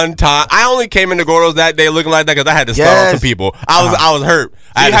the one time I only came into Gordo's that day looking like that because I had to stunt on some people. I was hurt.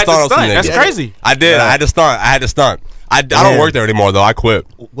 I had to stunt on some niggas. That's crazy. I did. Yeah. I had to stunt. I don't work there anymore though. I quit.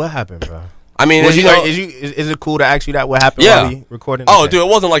 What happened, bro? I mean, is it cool to ask you that? What happened while we recording? Oh, dude, it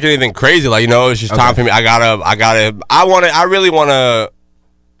wasn't like anything crazy. Like, it's just time for me. I really want to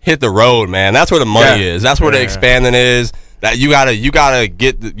hit the road, man. That's where the money is. That's where the expanding is. That you gotta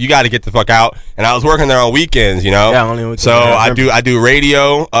get the fuck out. And I was working there on weekends, Yeah, only weekends. So I do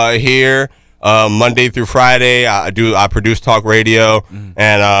radio here Monday through Friday. I produce talk radio,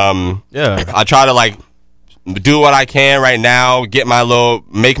 and I try to do what I can right now.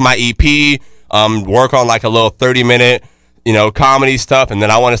 Make my EP. Work on like a little 30-minute. Comedy stuff, and then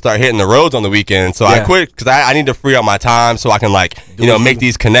I want to start hitting the roads on the weekend. So I quit because I need to free up my time so I can make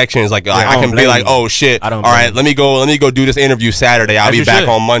these connections. I can be like, oh shit, all right, let me go do this interview Saturday. I'll be back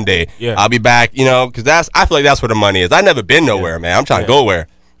on Monday. Yeah. I'll be back, because I feel like that's where the money is. I've never been nowhere, man. I'm trying to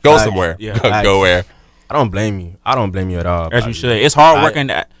go somewhere. Yeah. Go where. I don't blame you. I don't blame you at all. As you should. It's hard working.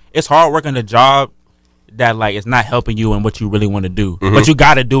 It's hard working the job that it's not helping you in what you really want to do, but you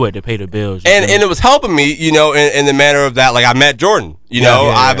got to do it to pay the bills. And it was helping me, in the manner of that. I met Jordan.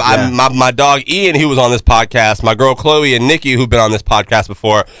 My dog Ian, he was on this podcast. My girl Chloe and Nikki, who've been on this podcast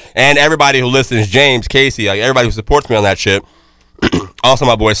before, and everybody who listens, James, Casey, everybody who supports me on that shit. Also,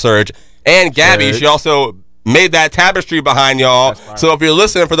 my boy Serge and Gabby. She also made that tapestry behind y'all. So if you're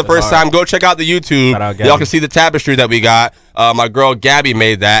listening for the first time, go check out the YouTube. Y'all can see the tapestry that we got. My girl Gabby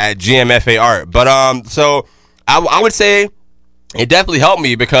made that at GMFA Art. But so I would say it definitely helped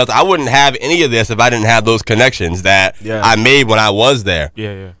me because I wouldn't have any of this if I didn't have those connections that I made when I was there.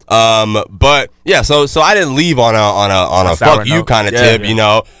 Yeah. But yeah, so I didn't leave on a fuck you kind of tip, you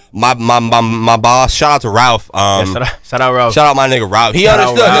know. My boss, shout out to Ralph. Shout out Ralph. Shout out my nigga Ralph. He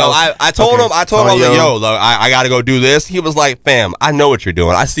understood. I told him, I was like, yo, look, I got to go do this. He was like, fam, I know what you're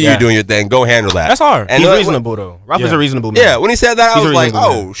doing. I see you doing your thing. Go handle that. That's hard. And he's reasonable though. Ralph is a reasonable man. Yeah, when he said that, I was like,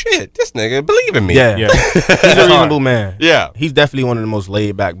 oh shit, this nigga believe in me. Yeah. He's a reasonable man. Yeah, he's definitely one of the most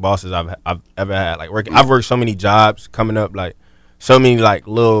laid back bosses I've ever had. Like I've worked so many jobs coming up, like so many like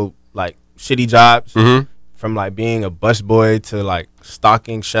little like shitty jobs. From like being a busboy to like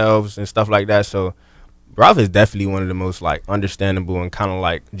stocking shelves and stuff like that. So Ralph is definitely one of the most like understandable and kind of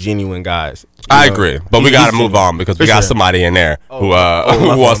like genuine guys. I agree, but we got to move on because we got somebody in there who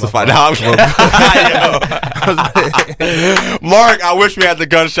wants to fight. No, Mark, I wish we had the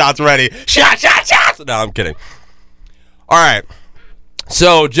gunshots ready. Shot. No, I'm kidding. All right,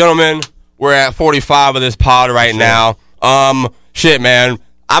 so gentlemen, we're at 45 of this pod right now. Shit, man.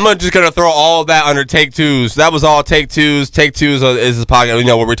 I'm just going to throw all of that under Take Twos. That was all Take Twos. Take Twos is this podcast, you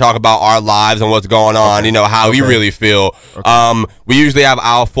know, where we talk about our lives and what's going on, you know, how we really feel. We usually have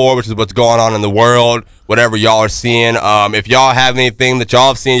Aisle 4, which is what's going on in the world, whatever y'all are seeing. If y'all have anything that y'all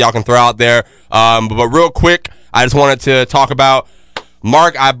have seen, y'all can throw out there. But real quick, I just wanted to talk about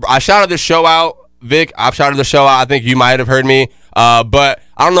Mark. I shouted the show out. Vic, I've shouted the show out. I think you might have heard me. But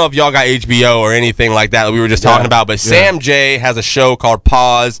I don't know if y'all got HBO or anything like that we were just talking about, but Sam J has a show called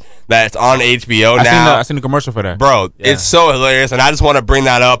Pause that's on HBO now. I seen the commercial for that. Bro, it's so hilarious, and I just want to bring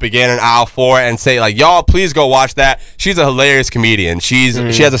that up again in aisle 4 and say, like, y'all, please go watch that. She's a hilarious comedian. She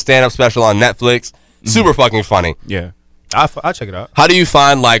has a stand-up special on Netflix. Super fucking funny. Yeah. I'll check it out. How do you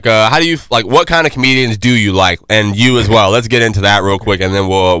find what kind of comedians do you like, and you as well? Let's get into that real quick, and then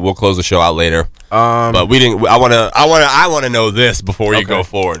we'll close the show out later. But we didn't. I want to know this before you go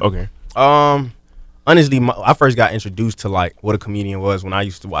forward. Okay. Honestly, I first got introduced to like what a comedian was when I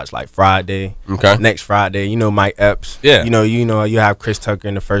used to watch like Friday. Okay. Next Friday, you know Mike Epps. Yeah. You know you have Chris Tucker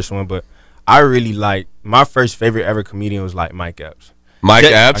in the first one, but I really like my first favorite ever comedian was like Mike Epps. Mike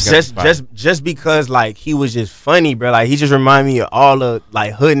Epps, just because like he was just funny, bro. Like he just remind me of all the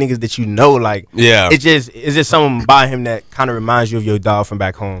like hood niggas that you know. Like it's just something about him that kind of reminds you of your dog from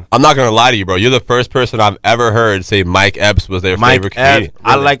back home. I'm not gonna lie to you, bro. You're the first person I've ever heard say Mike Epps was their favorite comedian.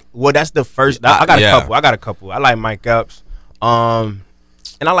 I like. Well, that's the first. I got a couple. I like Mike Epps.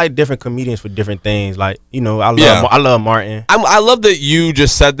 And I like different comedians for different things. Like, you know, I love Martin. I love that you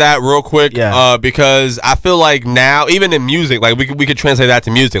just said that real quick. Yeah. Because I feel like now, even in music, like we could translate that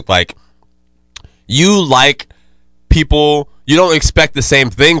to music. Like, you like people, you don't expect the same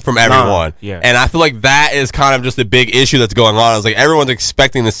thing from everyone. Yeah. And I feel like that is kind of just a big issue that's going on. It's like everyone's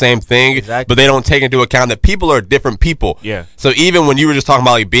expecting the same thing, but they don't take into account that people are different people. Yeah. So even when you were just talking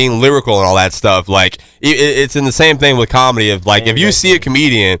about like being lyrical and all that stuff, like it's in the same thing with comedy. Of like if you see a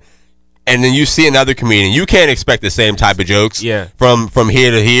comedian and then you see another comedian, you can't expect the same type of jokes. From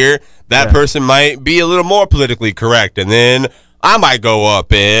here to here. That person might be a little more politically correct, and then I might go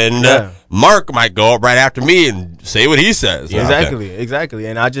up and Mark might go up right after me and say what he says. Exactly.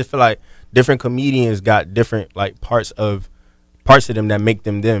 And I just feel like different comedians got different like parts of them that make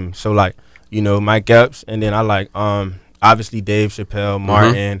them. So like, you know, Mike Epps, and then I like obviously Dave Chappelle,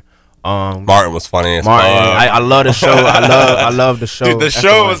 Martin. Martin was funny as fuck. I love the show. I love the show. Dude, the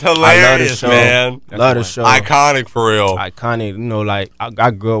show was hilarious, man. Love the show. Iconic for real. Iconic. You know, like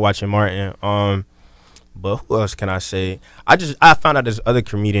I grew up watching Martin. But who else can I say? I found out this other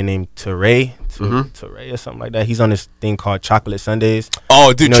comedian named Teray or something like that. He's on this thing called Chocolate Sundays.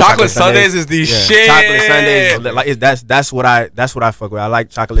 Oh, dude, you know, Chocolate Sundays is the shit. Chocolate Sundays, like that's what I fuck with. I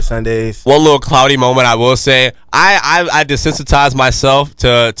like Chocolate Sundays. One little cloudy moment I will say, I desensitized myself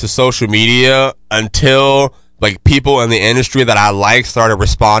to social media until like people in the industry that I like started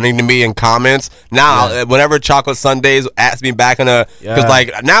responding to me in comments. Now, whenever Chocolate Sundays asks me back in because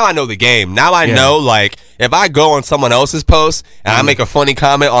like now I know the game. Now I know like if I go on someone else's post and I make a funny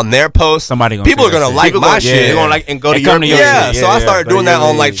comment on their post, people are gonna like my shit. They're gonna like and go to your shit. So I started doing that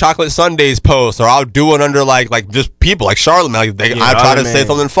on like Chocolate Sundays posts, or I'll do it under like just people like Charlamagne. Like I try to say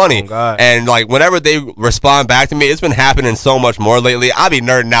something funny, and like whenever they respond back to me, it's been happening so much more lately. I be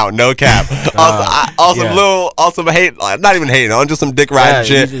nerding out, no cap. Also hate, not even hating on just some dick riding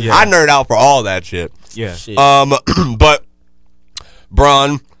shit. I nerd out for all that shit. But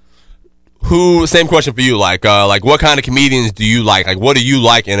Bron, same question for you. Like what kind of comedians do you like? Like what do you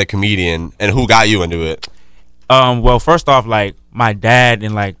like in a comedian, and who got you into it? Well, first off, like my dad,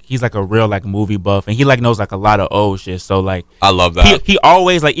 and like he's like a real like movie buff, and he like knows like a lot of old shit. So like I love that. He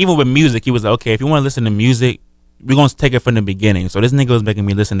always like, even with music, he was like, okay, if you want to listen to music, we're gonna take it from the beginning. So this nigga was making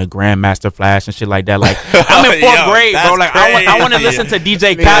me listen to Grandmaster Flash and shit like that. Like I'm in fourth grade, bro. Like I want to listen to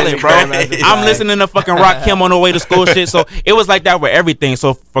DJ Khaled, bro. I'm listening to fucking Rock Kim on the way to school shit. So it was like that with everything.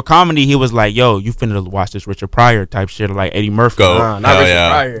 So for comedy, he was like, "Yo, you finna watch this Richard Pryor type shit, or like Eddie Murphy, not Richard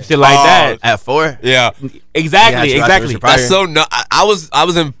Pryor, shit like that." At 4, Yeah. Exactly. That's so I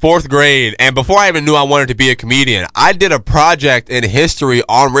was in 4th grade, and before I even knew I wanted to be a comedian, I did a project in history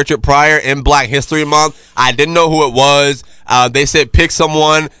on Richard Pryor in Black History Month. I didn't know who it was. They said pick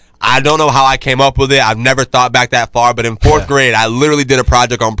someone. I don't know how I came up with it. I've never thought back that far, but in 4th grade, I literally did a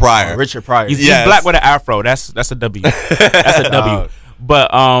project on Pryor. Richard Pryor. He's black with an afro. That's a W. That's a W.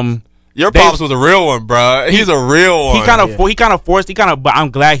 But your pops was a real one, bro. He's a real one. But I'm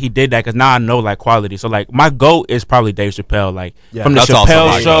glad he did that because now I know like quality. So like my GOAT is probably Dave Chappelle. Like from the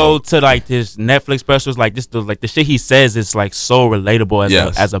Chappelle show to like his Netflix specials, like this, the shit he says is like so relatable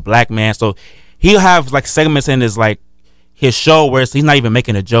as a black man. So he'll have like segments in his like his show where he's not even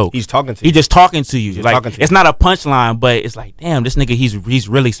making a joke. He's talking to you. He's just talking to you. Like it's not a punchline, but it's like, damn, this nigga he's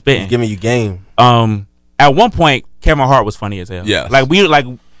really spitting. He's giving you game. At one point, Kevin Hart was funny as hell. Yeah.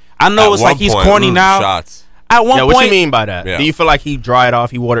 I know it's like he's corny now. Shots. At one point, what you mean by that? Yeah. Do you feel like he dried off?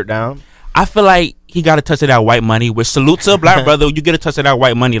 He watered down? I feel like he got a touch of that white money. Which salute to a black brother, you get a touch of that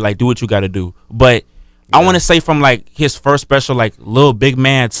white money. Like do what you got to do. But I want to say from like his first special, like Lil Big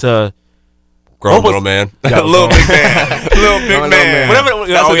Man to Grown Little Man, Little Big Man, Little Big Man. Whatever.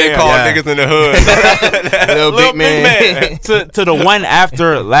 That's what they call niggas in the hood. Little Big Man. to the one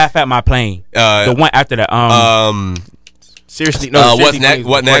after Laugh at My Plane. The one after that. Seriously, no. What's next?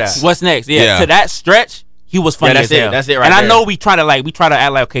 What next? What's next? Yeah. To that stretch, he was funny as hell. That's it right And there. I know we try to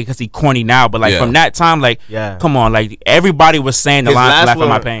act like okay because he corny now, but like from that time, like come on, like everybody was saying the line Laugh at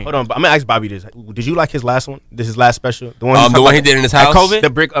My Pain. Hold on, I'm gonna ask Bobby this. Did you like his last one? This is his last special. The one he did in his house. COVID? The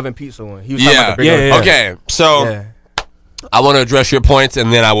brick oven pizza one. He was talking about the brick oven. Okay, so I want to address your points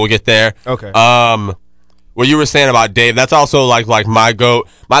and then I will get there. Okay. What you were saying about Dave, that's also like my GOAT.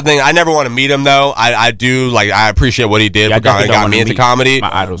 My thing, I never want to meet him though. I do like I appreciate what he did. Got me into comedy.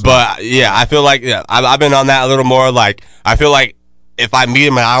 My idols, but I feel like I've been on that a little more. Like I feel like if I meet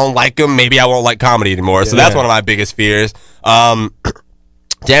him and I don't like him, maybe I won't like comedy anymore. So that's one of my biggest fears. To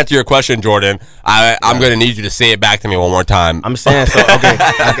answer your question, Jordan, I'm gonna need you to say it back to me one more time. I'm saying so.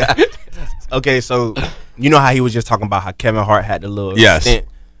 Okay. Okay, so you know how he was just talking about how Kevin Hart had the little stint.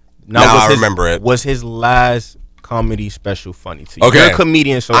 Now I remember it. Was his last comedy special funny to you? Okay. You're a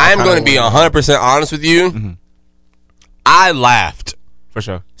comedian, so I'm going to be 100% honest with you. Mm-hmm. I laughed. For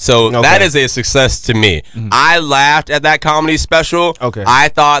sure. So that is a success to me. Mm-hmm. I laughed at that comedy special. Okay. I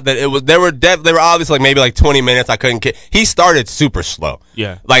thought that it was they were obviously like maybe like 20 minutes. I couldn't get. He started super slow.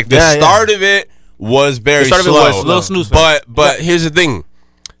 Yeah. Like the start of it was very slow. Was a little snooze. But here's the thing.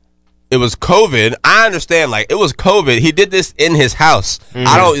 It was COVID. I understand, like, it was COVID. He did this in his house. Mm-hmm.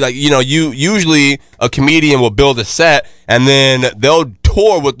 I don't, like, you usually a comedian will build a set and then they'll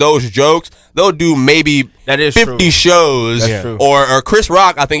tour with those jokes. They'll do maybe 50 shows. Or Chris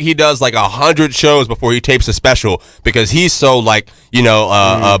Rock, I think he does like 100 shows before he tapes a special because he's so, like,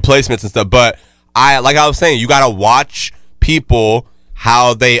 placements and stuff. But like I was saying, you got to watch people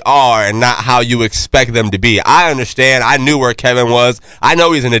how they are and not how you expect them to be. I understand. I knew where Kevin was. I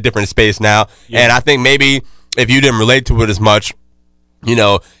know he's in a different space now. And I think maybe if you didn't relate to it as much,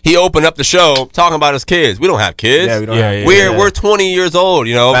 he opened up the show talking about his kids. We don't have kids. Yeah, we don't have We're 20 years old,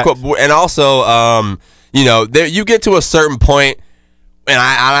 Facts. And also, you get to a certain point, and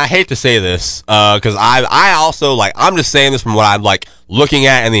I hate to say this because I also, like, I'm just saying this from what I'm, like, looking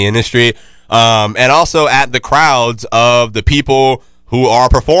at in the industry and also at the crowds of the people who are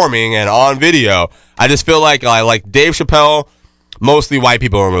performing and on video. I just feel like Dave Chappelle, mostly white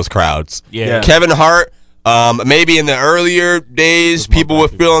people in those crowds. Yeah. Kevin Hart, maybe in the earlier days, people were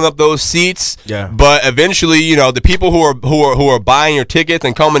filling up those seats. Yeah. But eventually, the people who are buying your tickets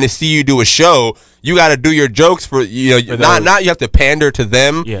and coming to see you do a show, you got to do your jokes for not you have to pander to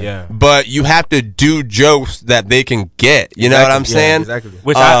them. Yeah. But you have to do jokes that they can get. You know what I'm saying? Exactly.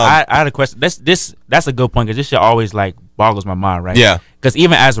 Which I had a question. That's a good point because this shit always like boggles my mind, right? Yeah. Because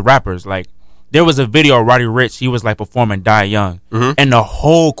even as rappers, like there was a video of Roddy Ricch. He was like performing "Die Young," and the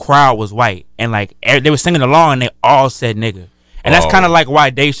whole crowd was white, and like they were singing along, and they all said "nigga," and that's kind of like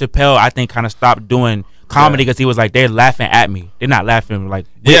why Dave Chappelle, I think, kind of stopped doing comedy because he was like, they're laughing at me. They're not laughing like.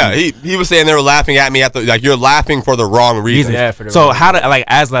 Yeah, he was saying they were laughing at me like you're laughing for the wrong reason. Yeah, so how to like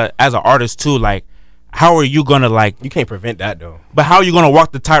as an artist too, like how are you gonna like? You can't prevent that though. But how are you gonna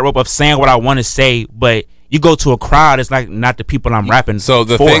walk the tightrope of saying what I want to say, but you go to a crowd, it's like not the people I'm rapping. So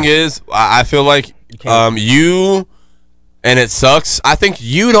the thing is, I feel like you, and it sucks. I think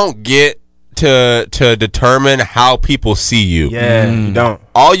you don't get to determine how people see you. Yeah, you don't.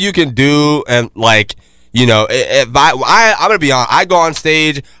 All you can do, and like, you know, if I'm gonna be honest, I go on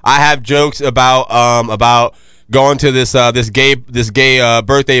stage, I have jokes about going to this gay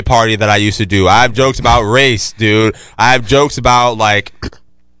birthday party that I used to do. I have jokes about race, dude. I have jokes about, like,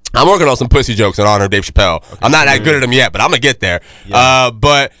 I'm working on some pussy jokes in honor of Dave Chappelle. Okay. I'm not that good at them yet, but I'm gonna get there. Yeah.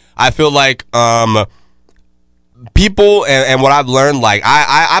 But I feel like people and what I've learned, like,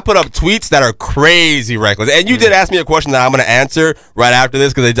 I put up tweets that are crazy reckless. And you did ask me a question that I'm gonna answer right after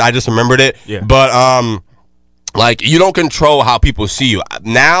this because I just remembered it. Yeah. But like, you don't control how people see you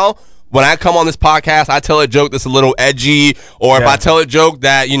now. When I come on this podcast, I tell a joke that's a little edgy, or if I tell a joke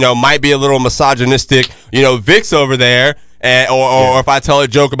that, you know, might be a little misogynistic, you know, Vic's over there, or if I tell a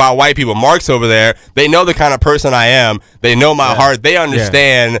joke about white people, Mark's over there, they know the kind of person I am. They know my heart. They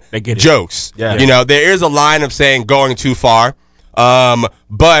understand jokes. Yeah. You know, there is a line of saying going too far,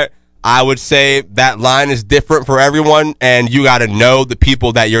 but I would say that line is different for everyone, and you got to know the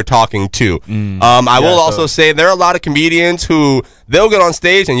people that you're talking to. I will also say there are a lot of comedians who they'll get on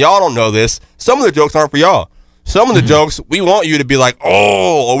stage, and y'all don't know this. Some of the jokes aren't for y'all. Some of the jokes, we want you to be like,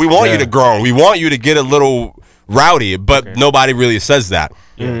 oh, or we want you to groan. We want you to get a little rowdy, but nobody really says that.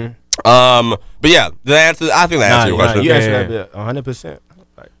 But yeah, the answer, I think that answers your question. You answered that 100%.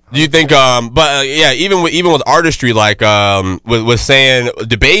 Do you think, yeah, even with artistry, like, with saying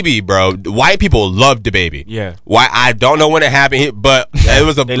DaBaby, bro, white people love DaBaby. Yeah. Why? I don't know when it happened, but it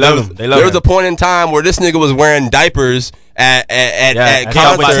was there was a point in time where this nigga was wearing diapers at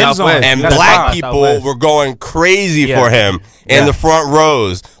concerts, and black people were going crazy for him in the front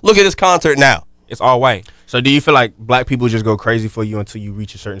rows. Look at this concert now. It's all white. So do you feel like black people just go crazy for you until you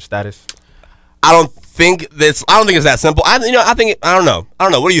reach a certain status? I don't think it's that simple. I don't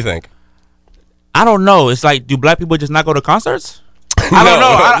know. What do you think? I don't know. It's like, do black people just not go to concerts? I don't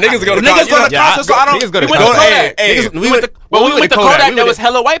know. Niggas go to concerts. So I don't. We went to Kodak. There was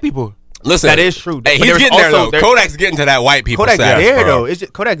hella white people. Listen, that is true. Hey, he's getting there though. Kodak's getting to that white people status, there though. It's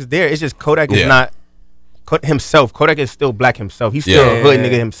just, Kodak's there. It's just Kodak is not himself. Kodak is still black himself. He's still a hood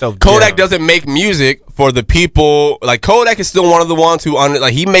nigga himself. Kodak doesn't make music for the people. Like, Kodak is still one of the ones who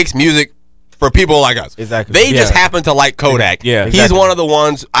he makes music for people like us. Exactly. They just happen to like Kodak. Yeah. Exactly. He's one of the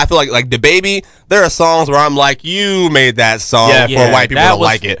ones, I feel like DaBaby, there are songs where I'm like, you made that song for white people to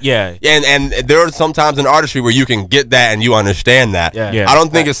like it. Yeah. And there are sometimes in artistry where you can get that and you understand that. Yeah. I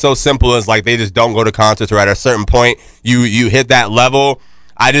don't think it's so simple as like they just don't go to concerts, or at a certain point you hit that level.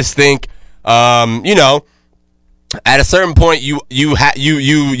 I just think you know, at a certain point you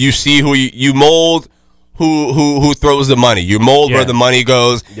see who you mold who throws the money. You mold where the money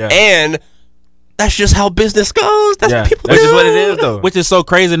goes. Yeah. And that's just how business goes. That's what people do. That's just what it is, though. Which is so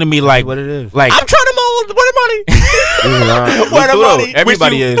crazy to me. Like, what it is. Like, I'm trying to mold where the money. Where the money.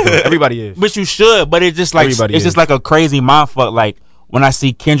 Everybody is. Everybody is. But you should. But it's just like just like a crazy mindfuck. Like when I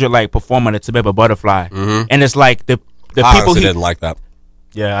see Kendrick like performing at Tibet Butterfly, and it's like the people didn't like that.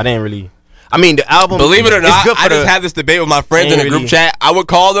 Yeah, I didn't really. I mean, the album. Believe it or not, I just had this debate with my friends in a group chat. I would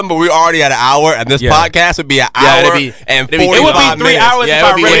call them, but we're already at an hour, and this podcast would be an hour and 45 minutes. It would be 3 hours if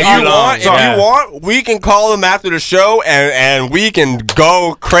I read If you want, we can call them after the show, and we can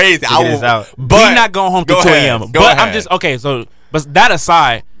go crazy. But we're not going home till 2 a.m. But I'm just okay. So, but that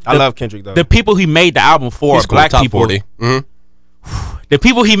aside, I love Kendrick though. The people he made the album for, black people. The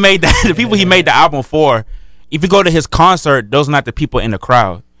people he made the album for. If you go to his concert, those are not the people in the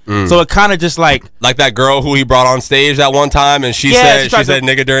crowd. So it kind of just like that girl who he brought on stage that one time, and she said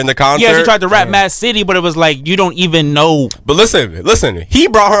nigga during the concert. Yeah, she tried to rap Mad City, but it was like, you don't even know. But listen, he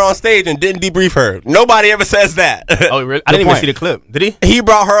brought her on stage and didn't debrief her. Nobody ever says that. Oh, really? I didn't even see the clip. Did he? He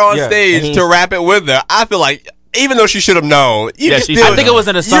brought her on stage to rap it with her. I feel like, even though she should have known, I think it was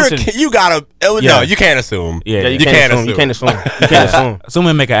an assumption. You gotta no, you can't assume. Yeah, you can't assume. You can't assume.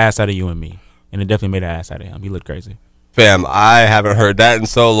 Someone make an ass out of you and me, and it definitely made an ass out of him. He looked crazy. Fam, I haven't heard that in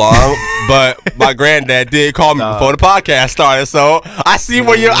so long, but my granddad did call me before the podcast started, so I see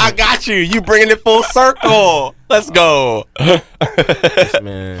where I got you. You bringing it full circle. Let's go.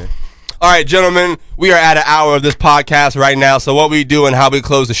 Man. All right, gentlemen, we are at an hour of this podcast right now, so what we do and how we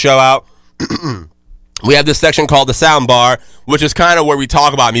close the show out, we have this section called the sound bar, which is kind of where we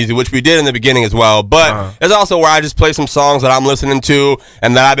talk about music, which we did in the beginning as well, but it's also where I just play some songs that I'm listening to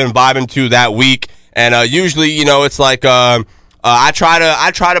and that I've been vibing to that week. And usually, you know, it's like I try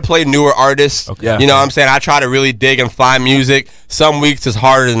to play newer artists. Okay. You know what I'm saying? I try to really dig and find music. Some weeks it's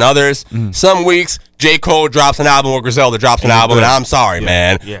harder than others. Some weeks J. Cole drops an album or Griselda drops an album, and I'm sorry,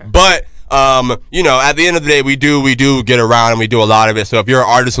 man. Yeah. But you know, at the end of the day, we do get around and we do a lot of it. So if you're an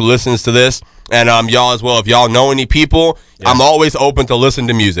artist who listens to this, and y'all as well, if y'all know any people, I'm always open to listen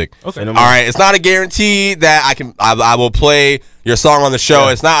to music. Okay. All right. It's not a guarantee that I will play your song on the show.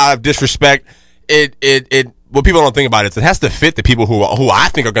 It's not out of disrespect. What people don't think about it has to fit the people who I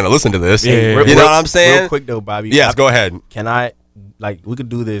think are going to listen to this. Yeah. You know what I'm saying? Real quick though, Bobby. Yes, go ahead. Can I? Like, we could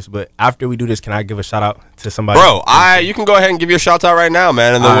do this, but after we do this, can I give a shout out to somebody? Bro, you can go ahead and give your shout out right now,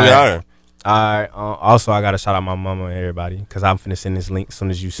 man, and then we'll get out of here. All right. Also, I got to shout out my mama and everybody because I'm finna send this link as soon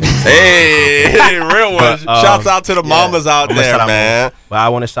as you send it. Hey, real one. Shouts out to the mamas out there, man. But I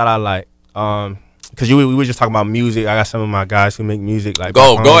want to shout out, like, because we were just talking about music. I got some of my guys who make music. Like,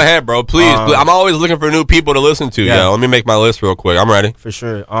 go ahead, bro. Please. I'm always looking for new people to listen to. Yeah. Let me make my list real quick. I'm ready. For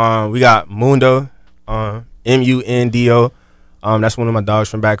sure. We got Mundo, Mundo. That's one of my dogs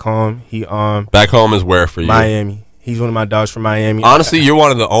from back home. He back home is where for you? Miami. He's one of my dogs from Miami. Honestly, you're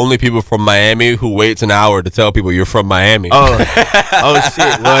one of the only people from Miami who waits an hour to tell people you're from Miami. Oh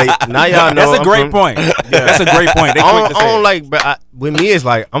shit! Well, now y'all know. That's a great point. Yeah. That's a great point. They I don't like, but with me, it's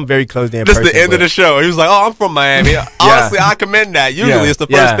like I'm very close to. This is the end of the show. He was like, "Oh, I'm from Miami." Honestly, I commend that. Usually, it's the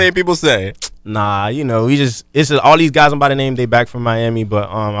first thing people say. Nah, you know, it's just all these guys I'm about to name. They back from Miami, but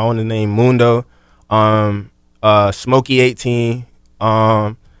I want to name Mundo, Smokey 18.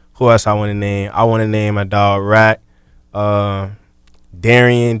 Who else I want to name? I want to name my dog Rat.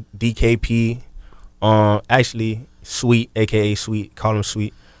 Darian, DKP, actually Sweet, aka Sweet, call him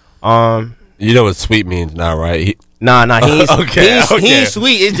Sweet. You know what Sweet means now, right? Nah, he ain't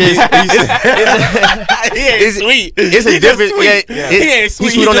sweet. It's just he ain't sweet. It's a different. He ain't sweet.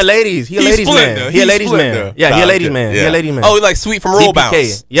 He's sweet on the ladies. He a ladies man. He a ladies man. Yeah, he a ladies man. He a ladies man. Oh, like Sweet from Roll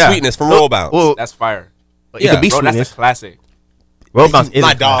Bounce. Yeah, Sweetness from Roll Bounce. Well, that's fire. It could be Sweetness. That's a classic. Roll Bounce is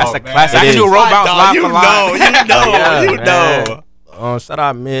my dog. That's a classic. I can do Roll Bounce live for live. You know. Shout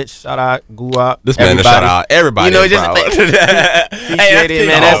out Mitch. Shout out Guap. This man to shout out everybody. You know, just appreciate it,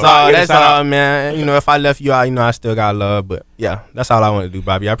 man. That's all. That's all, man. You know, if I left you out, you know, I still got love. But yeah, that's all I want to do,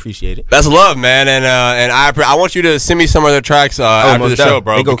 Bobby. I appreciate it. That's love, man. And I want you to send me some of the tracks after the show,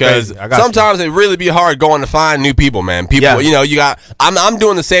 bro. Because sometimes it really be hard going to find new people, man. People, you know, you got. I'm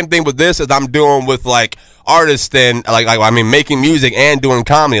doing the same thing with this as I'm doing with like artists and like I mean making music and doing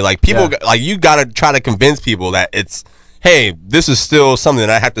comedy. Like people, like you got to try to convince people that it's. Hey, this is still something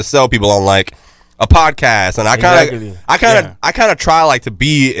that I have to sell people on, like a podcast, and I kind of try like to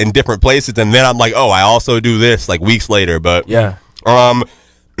be in different places, and then I'm like, oh, I also do this like weeks later. But I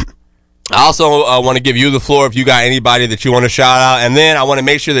also want to give you the floor if you got anybody that you want to shout out, and then I want to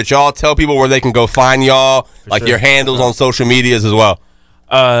make sure that y'all tell people where they can go find y'all, like your handles on social medias as well.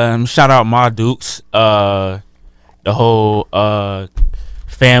 Shout out Ma Dukes, the whole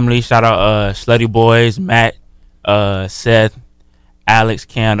family. Shout out Slutty Boys, Matt. Seth, Alex,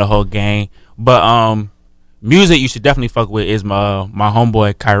 Cam, the whole gang. But music you should definitely fuck with is my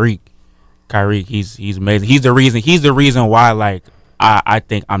homeboy Kyrique. Kyrique, he's amazing. He's the reason why like I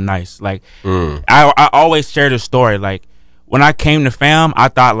think I'm nice. Like I always share this story. Like when I came to fam, I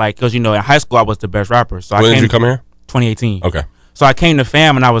thought like because you know in high school I was the best rapper. So when did you come here? 2018. Okay. So I came to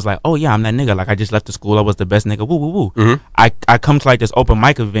fam and I was like, oh yeah, I'm that nigga. Like I just left the school. I was the best nigga. Woo woo woo. Mm-hmm. I come to like this open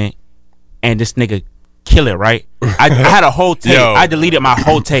mic event and this nigga kill it, right? I had a whole tape. I deleted my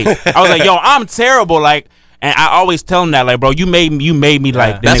whole tape. I was like, yo, I'm terrible. Like, and I always tell him that, like, bro, you made me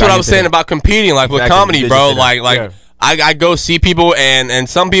like. That's what I was saying about competing, like with comedy, bro. Like, I go see people, and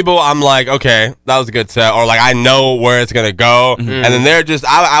some people I'm like, okay, that was a good set, or like I know where it's gonna go, and then they're just,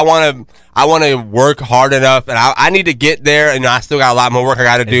 I want to work hard enough, and I need to get there, and I still got a lot more work I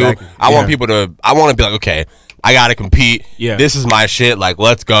got to do. I want people to, I want to be like, okay, I got to compete. Yeah, this is my shit. Like,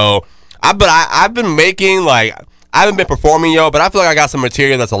 let's go. I've been making, like, I haven't been performing, but I feel like I got some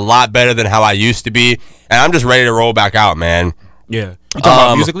material that's a lot better than how I used to be, and I'm just ready to roll back out, man. Yeah. You talking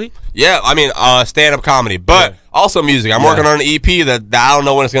about musically? Yeah, I mean, stand-up comedy, but also music. I'm working on an EP that I don't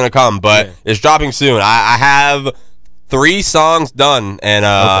know when it's going to come, but it's dropping soon. I have 3 songs done, and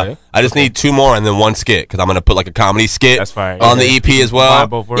I just need 2 more and then 1 skit, because I'm going to put, like, a comedy skit on the EP as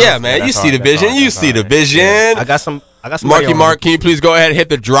well. Yeah, man, you see the vision. You see the vision. I got some Mark, can you please go ahead and hit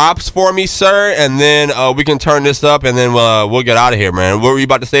the drops for me, sir? And then we can turn this up, and then we'll get out of here, man. What were you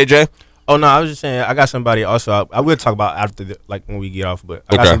about to say, Jay? Oh, no, I was just saying, I got somebody also. I will talk about after, like, when we get off, but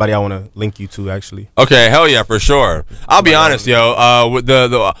I got somebody I want to link you to, actually. Okay, hell yeah, for sure. I'll be honest, with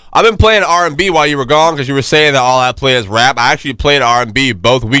I've been playing R&B while you were gone, because you were saying that all I play is rap. I actually played R&B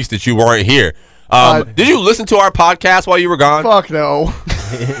both weeks that you weren't here. Did you listen to our podcast while you were gone? Fuck no.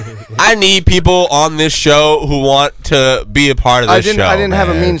 I need people on this show who want to be a part of this show. I didn't have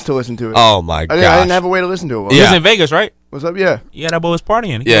a means to listen to it. Oh my god! I didn't have a way to listen to it. He was in Vegas, right? What's up? Yeah. Yeah, that boy was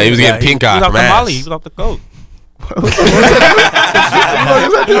partying. Yeah, he was getting pink eye from ass. He was off the coke.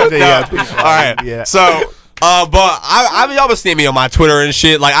 All right. Yeah. So, but y'all been seeing me on my Twitter and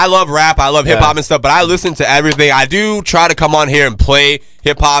shit. Like, I love rap, I love hip hop and stuff, but I listen to everything. I do try to come on here and play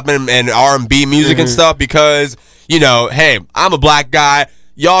hip hop and R&B music and stuff because, you know, hey, I'm a black guy.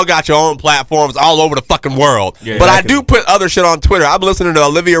 Y'all got your own platforms all over the fucking world. Yeah, but exactly. I do put other shit on Twitter. I've been listening to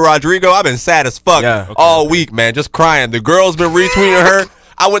Olivia Rodrigo. I've been sad as fuck all week, man. Just crying. The girl's been retweeting her.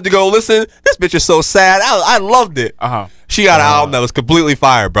 I went to go listen. This bitch is so sad. I loved it. She got an album that was completely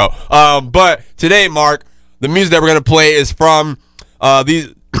fire, bro. But today, Mark, the music that we're going to play is from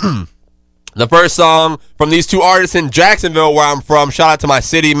these... The first song from these two artists in Jacksonville, where I'm from. Shout out to my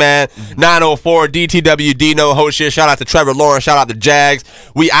city, man. 904 DTWD, no ho shit. Shout out to Trevor Lawrence. Shout out to Jags.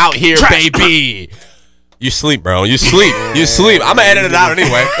 We out here, baby. You sleep, bro. You sleep. You sleep. I'm gonna edit it out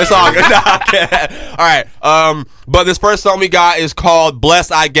anyway. It's all good. All right. But this first song we got is called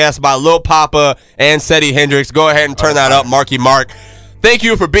 "Blessed," I guess, by Lil Papa and Seti Hendrix. Go ahead and turn that up, Marky Mark. Thank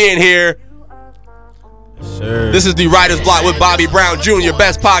you for being here. Sure. This is the Writer's Block with Bobby Brown Jr.,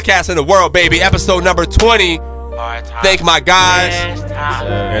 best podcast in the world, baby. Episode number 20. Thank my guys.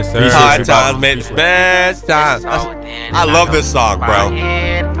 Yes, sir. Hard times make the best times. I love this song, bro.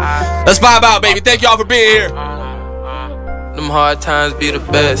 Let's vibe out, baby. Thank y'all for being here. Them hard times be the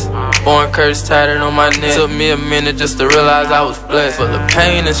best. Born cursed, tattered on my neck. Took me a minute just to realize I was blessed. Fuck the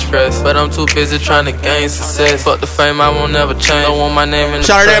pain and stress, but I'm too busy trying to gain success. Fuck the fame, I won't never change. Don't want my name in the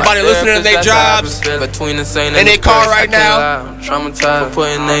shout out to everybody listening to their jobs between insane in their car right now. I'm traumatized for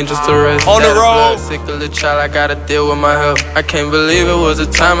putting angels to rest. On the road, sick of the child, I gotta deal with my health. I can't believe it was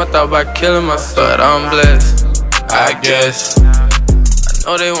a time I thought about killing myself. But I'm blessed, I guess.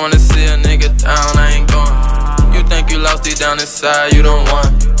 I know they wanna see a nigga down, I ain't going. You think you lost deep down inside, you don't want.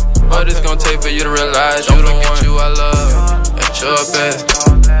 What it's gonna take for you to realize you don't want you I love at your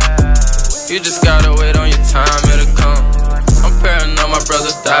best. You just gotta wait on your time, it'll come. I'm paranoid, my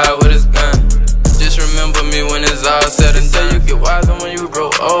brother died with his gun. Just remember me when it's all said and done. You get wiser when you grow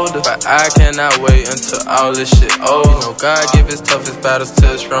older, but I cannot wait until all this shit over. You know God give his toughest battles to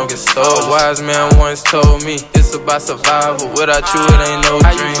his strongest soul. A wise man once told me it's about survival. Without you it ain't no dream.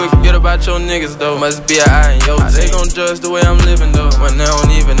 How you forget about your niggas though? Must be an eye in your team. They gon' judge the way I'm living though, when they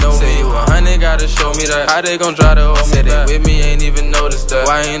don't even know. Say you 100, gotta show me that. How they gon' try to hold me back? With me ain't even noticed that.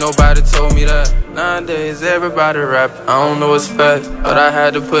 Why ain't nobody told me that? Nowadays everybody rap. I don't know what's fact, but I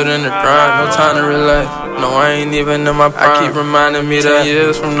had to put in the grind. No time to relax. No, I ain't even in my prime. I keep reminding me that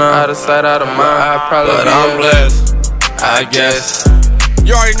years from now, out of sight, out of mind. I probably but I'm blessed, I guess.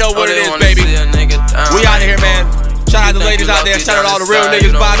 You already know what it is, baby. We out of here, man. Shout out to the ladies out there. Shout out to all the real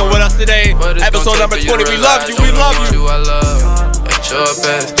niggas vibing with us today. Episode number 20. We love you. We love you.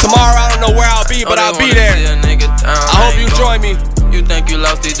 Tomorrow, I don't know where I'll be, but I'll be there. I hope you join me. You think you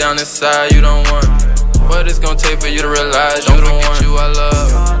lost deep down inside, you don't want. What it's gonna take for you to realize you don't want you I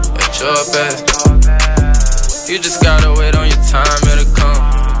love at your best. You just gotta wait on your time, it'll come.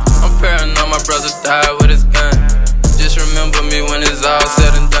 I'm paranoid, my brother died with his gun. Just remember me when it's all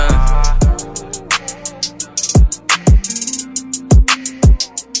said and done.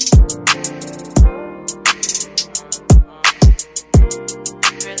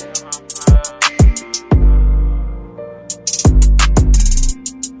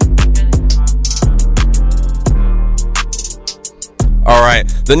 Alright,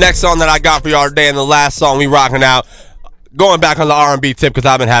 the next song that I got for y'all today and the last song we rocking out, going back on the R&B tip because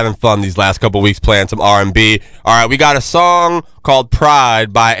I've been having fun these last couple weeks playing some R&B. Alright, we got a song called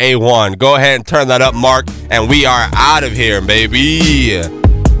Pride by A1. Go ahead and turn that up, Mark, and we are out of here, baby.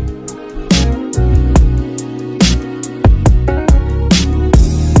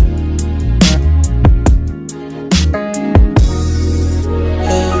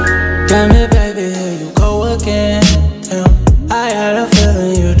 Damn it, baby, here you go again. I had a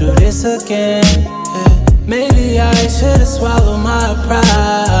feeling you do this again. Maybe I should've swallowed my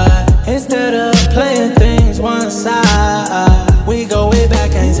pride instead of playing things one side. We go way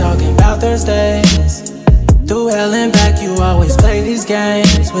back, ain't talking about Thursdays. Through hell and back, you always play these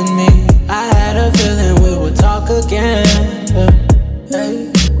games with me. I had a feeling we would talk again.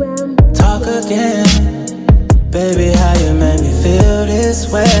 Talk again. Baby, how you made me feel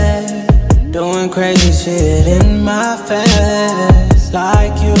this way. Doing crazy shit in my face,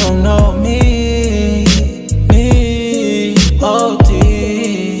 like you don't know me, OD.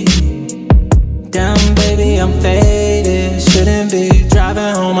 Damn, baby, I'm faded. Shouldn't be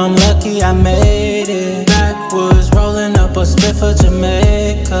driving home, I'm lucky I made it. Backwoods rolling up a spliff of Jamaica.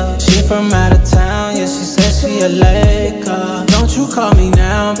 from out of town, yeah, she said she a Laker. Don't you call me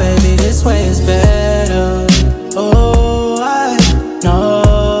now, baby, this way is better. Oh, I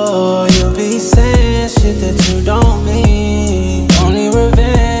know you be saying shit that you don't mean. Only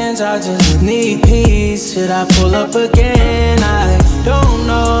revenge, I just need peace. Should I pull up again? I don't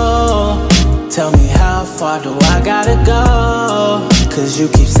know. Tell me how far do I gotta go? Cause you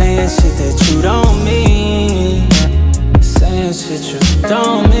keep saying shit that you don't mean. Saying shit you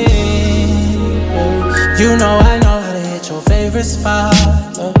don't mean. You know I know how to hit your favorite spot.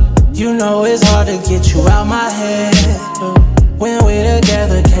 You know it's hard to get you out my head. When we're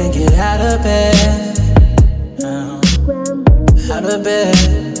together, can't get out of bed. Out of bed,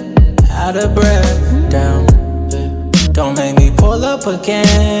 out of breath, down. Don't make me pull up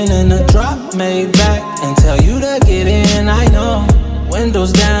again in a drop made back and tell you to get in. I know,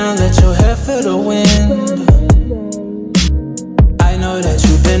 windows down, let your hair feel the wind. I know that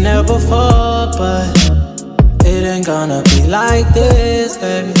you've been there before, but it ain't gonna be like this,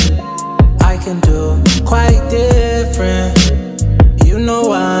 baby. I can do quite different. You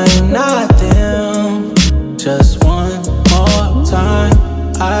know I'm not them. Just one more time,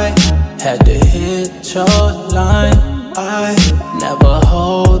 I had to hit your line. I never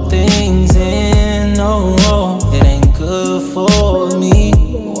hold things in, no, it ain't good for me.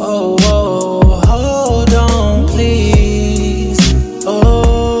 Whoa, whoa, hold on, please.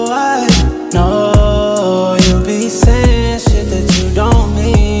 Oh, I know you be saying shit that you don't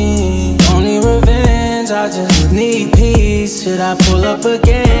mean. Only revenge, I just need peace. Should I pull up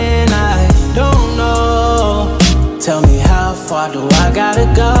again? I don't know. Tell me how far do I gotta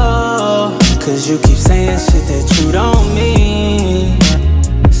go? Cause you keep saying shit that you don't mean.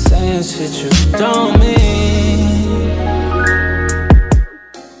 Saying shit you don't mean.